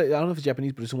those. It's like I don't know if it's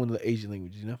Japanese, but it's one of the Asian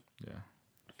languages, you know. Yeah.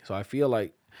 So I feel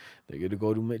like they're gonna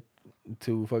go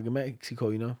to fucking Mexico,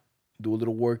 you know, do a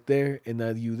little work there, and now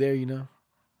you there, you know,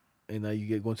 and now you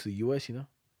get going to the U.S., you know,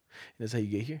 and that's how you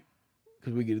get here,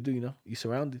 because we get to do, you know, you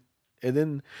surrounded, and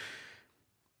then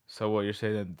So what you're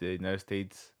saying that the United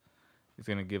States is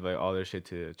gonna give like all their shit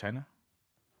to China?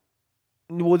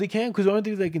 well they can, because aren't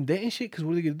they like in debt and shit? Because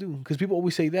what are they gonna do? Because people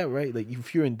always say that, right? Like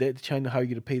if you're in debt to China, how are you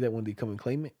gonna pay that when they come and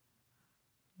claim it?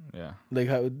 Yeah. Like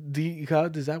how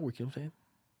does that work? You know what I'm saying?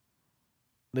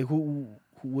 Like who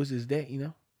was his debt? You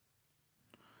know?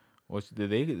 Well,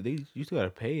 they you still gotta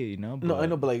pay it, you know. No, I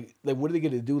know, but like what are they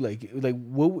gonna do? Like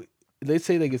what? Let's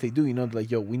say like if they do, you know, like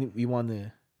yo, we want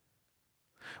to.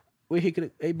 We're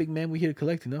here, hey big man, we here to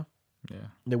collect, you know. Yeah.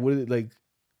 Like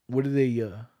what do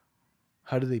they?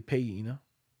 How do they pay you? You know,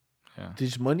 Yeah.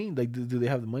 just money. Like do they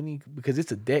have the money because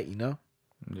it's a debt, you know,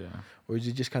 Yeah. or is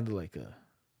it just kind of like a?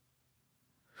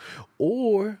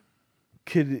 Or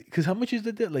could because how much is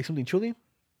the debt? Like something trillion?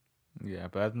 Yeah,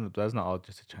 but that's not all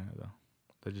just to China though.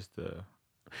 That's just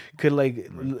Could like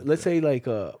America, let's yeah. say like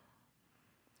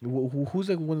who's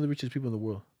like one of the richest people in the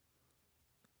world?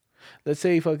 Let's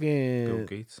say fucking Bill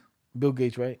Gates. Bill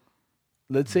Gates, right?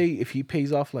 Let's say if he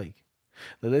pays off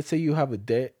let's say you have a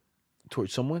debt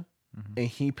towards someone and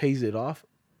he pays it off,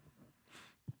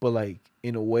 but like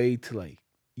in a way to like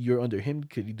you're under him,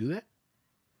 could you do that?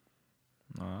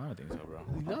 No, I don't think so,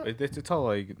 bro. No. It's all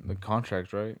like the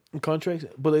contracts, right? Contracts,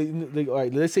 but like all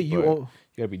right, let's say you But- owe,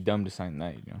 You gotta be dumb to sign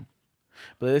that, you know.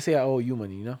 but let's say I owe you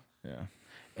money, you know, Yeah.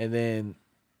 and then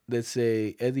let's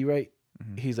say Eddie, right?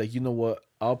 He's like, you know what?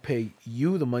 I'll pay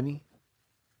you the money.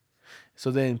 So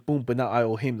then, boom, but now I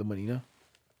owe him the money, you know?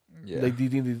 Yeah. Like, do you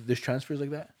think there's transfers like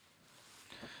that?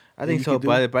 I think you so, could do-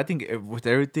 but I think with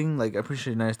everything, like I'm pretty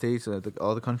sure the United States,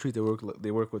 all the countries they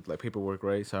work with like paperwork,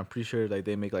 right? So I'm pretty sure like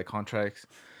they make like contracts,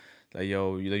 like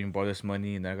yo, you let me borrow this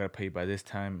money and I gotta pay you by this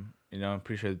time. You know, I'm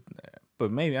pretty sure, but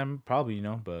maybe I'm probably you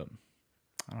know, but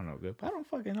I don't know, good. I don't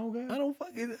fucking know, good. I don't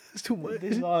fucking, it's too much.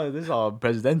 This is all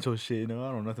presidential shit, you know.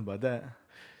 I don't know nothing about that.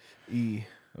 Yeah.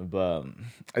 But I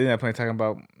think that point talking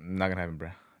about not gonna happen,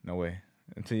 bruh. No way.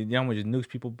 Until you know how much nukes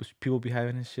people be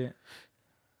having and shit.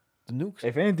 The nukes?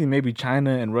 If anything, maybe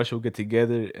China and Russia will get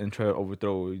together and try to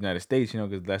overthrow the United States, you know,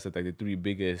 because that's like the three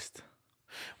biggest.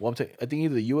 Well, I'm saying, I think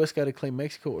either the U.S. got to claim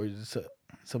Mexico or is it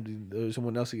something, or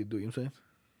someone else that could do it, you know what I'm saying?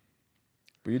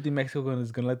 But you think Mexico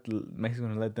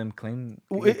gonna let them claim?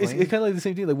 Well, get it's claimed? kind of like the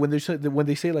same thing. Like when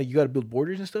they say like you got to build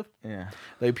borders and stuff. Yeah.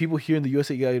 Like people here in the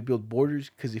USA, you got to build borders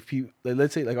because if you like,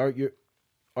 let's say like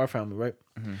our family, right,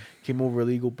 Mhm. came over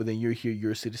illegal, but then you're here,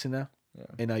 you're a citizen now, Yeah.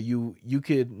 and now you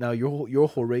could now your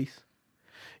whole race,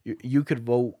 you could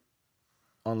vote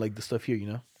on like the stuff here, you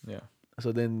know. Yeah.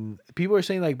 So then people are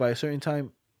saying like by a certain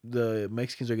time, the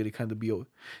Mexicans are gonna kind of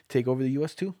take over the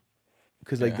U.S. too,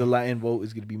 because like Yeah. the Latin vote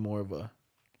is gonna be more of a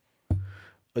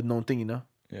known thing, you know,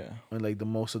 Yeah. and like the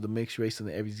most of the mixed race and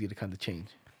everything's gonna kind of change.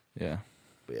 Yeah.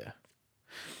 But yeah,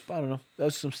 but I don't know. That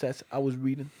was some stats I was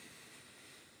reading.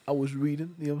 You know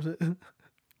what I'm saying?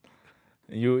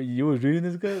 You was reading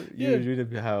this guy? You Yeah. was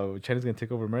reading how China's gonna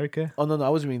take over America? Oh no, I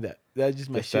was reading that. That's just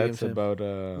my The shit. You know what I'm stats saying? about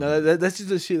No, that's just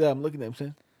the shit that I'm looking at. I'm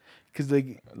saying, because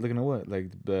like looking at what?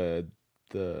 Like the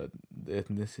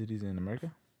ethnicities in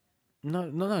America? no,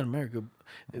 not in America.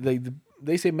 Like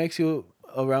they say Mexico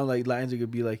around like Latins are gonna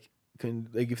be like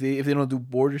like if they don't do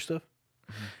border stuff,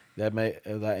 that might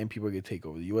Latin people are gonna take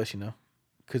over the U.S. You know,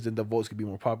 because then the votes could be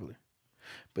more popular.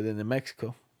 But then in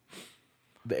Mexico,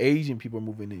 the Asian people are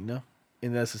moving in, you know,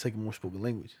 and that's the second more spoken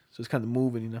language. So it's kind of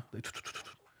moving, you know, like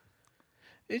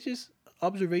it's just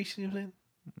observation. You know what I'm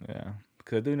saying? Yeah.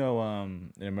 Because I do know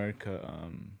in America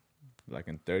like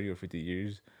in 30 or 50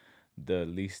 years the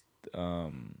least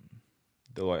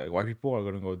the white people are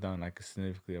gonna go down like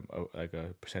significantly like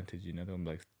a percentage, you know, they're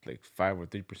gonna be like 5 or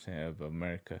 3% of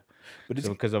America. But it's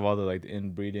So because of all the like the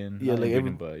inbreeding, Yeah, not like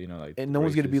inbreeding, but you know, like and no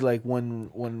one's gonna be races. like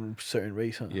one certain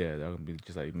race, huh? Yeah, they're gonna be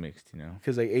just like mixed, you know.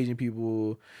 Because like Asian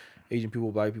people,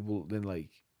 black people, then like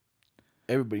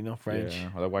everybody, you know, French,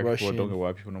 Yeah, or like white people don't Russian. get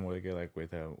white people no more. They get like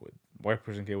with white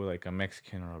person get with like a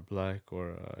Mexican or a black or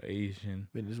a Asian.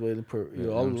 Venezuelan, You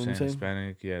know all what of I'm them saying? same.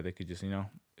 Hispanic, yeah, they could just, you know,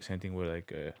 same thing with like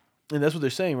And that's what they're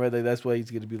saying, right? Like that's why he's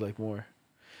gonna be like more,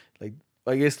 like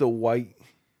I guess the amount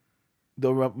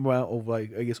of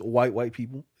like I guess white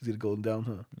people is gonna go down,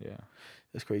 huh? yeah,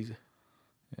 That's crazy.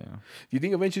 yeah. Do you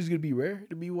think eventually it's gonna be rare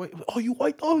to be white? Oh, you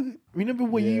white dog? Remember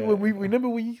when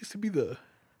you used to be the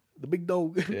big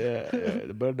dog? Yeah,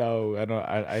 yeah, but no, I know.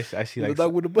 I see The like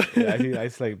dog with the butt. yeah, I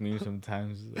see like memes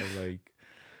sometimes of like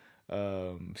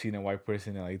seeing a white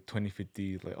person in like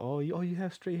 2050 like you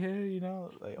have straight hair, you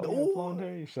know, like you have blonde No.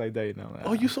 hair, shit like that, you know. Like,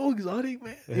 Oh, you so exotic,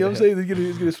 man. You know what I'm saying?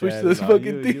 It's gonna switch yeah, to this no, fucking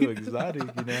you thing. exotic,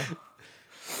 you know.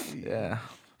 Yeah,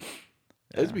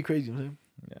 That'd yeah, be crazy, you know what I'm saying?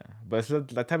 yeah. But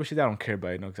it's that type of shit I don't care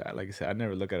about, you know. Cause like I said, I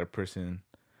never look at a person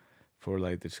for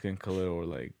like their skin color or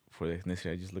like for their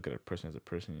ethnicity. I just look at a person as a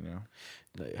person, you know.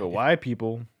 No, yeah. But white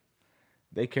people,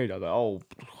 they care about like,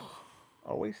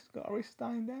 our race is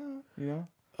dying down, you know.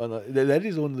 Oh, no, that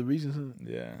is one of the reasons. Huh?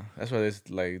 Yeah, that's why there's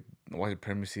like white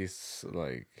supremacy is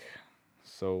like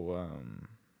so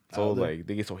Out there. like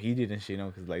they get so heated and shit, you know,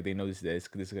 because like they know this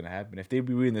is gonna happen. If they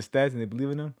be reading the stats and they believe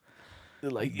in them,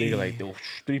 They're like, they're eh. like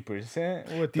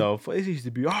 3%. What the fuck? This used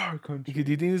to be our country.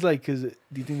 Do you think it's like, do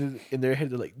you think that in their head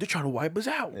they're like, they're trying to wipe us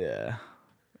out? Yeah,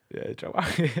 yeah. You know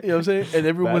what I'm saying? And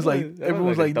everyone's like, that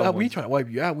was like a nah, dumb we one. trying to wipe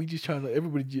you out. We just trying to,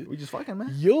 everybody just, we just fucking man.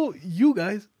 you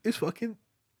guys, it's fucking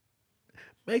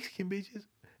Mexican bitches.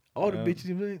 All the Yeah. bitches,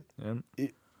 you know what I'm Yeah.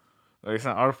 It- Like it's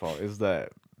not our fault. It's that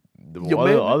the Your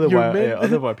other men- your white men-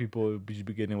 other white people be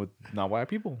beginning with not white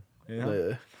people. You know? saying?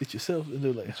 Like, it's yourself. And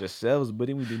they're like, It's yourselves, but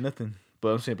then we do nothing. But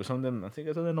I'm saying, but some of them, I think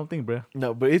some of them don't think, bro.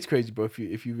 no, but it's crazy, bro.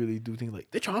 If you really do think like,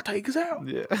 they're trying to take us out.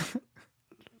 Yeah.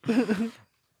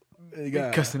 They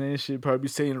got Cussing and shit, probably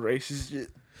saying racist shit.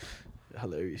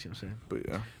 hilarious, you know what I'm saying? But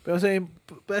yeah. But I'm saying,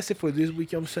 but that's it for this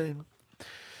week, you know what I'm saying?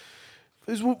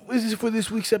 This is for this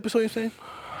week's episode, you know what I'm saying?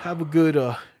 Have a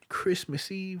good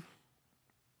Christmas Eve.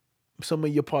 Some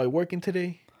of you probably working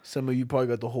today. Some of you probably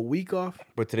got the whole week off.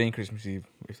 But today ain't Christmas Eve.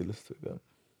 If you listen to that.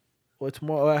 Or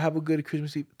tomorrow. Have a good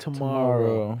Christmas Eve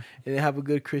tomorrow. And then have a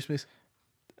good Christmas.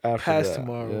 After Past that,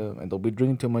 tomorrow. Yeah. And don't be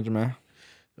drinking too much, man.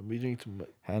 Don't be drinking too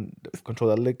much. Control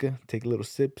that liquor. Take little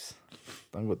sips.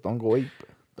 Don't go ape.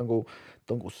 Don't go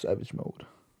savage mode.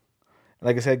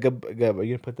 Like I said, Gab, are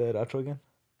you gonna put that outro again?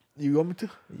 You want me to?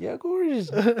 Yeah, of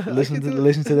course. listen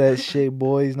to that shit,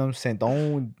 boys. Know what I'm saying?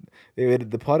 Don't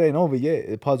the pod ain't over yet.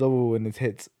 The pod's over when it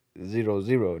hits 0-0.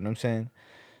 You know what I'm saying?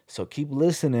 So keep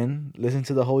listening. Listen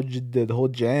to the whole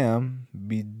jam.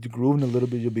 Be grooving a little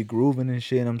bit. You'll be grooving and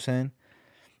shit. You know what I'm saying?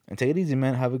 And take it easy,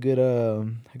 man. Have a good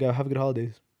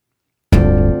holidays.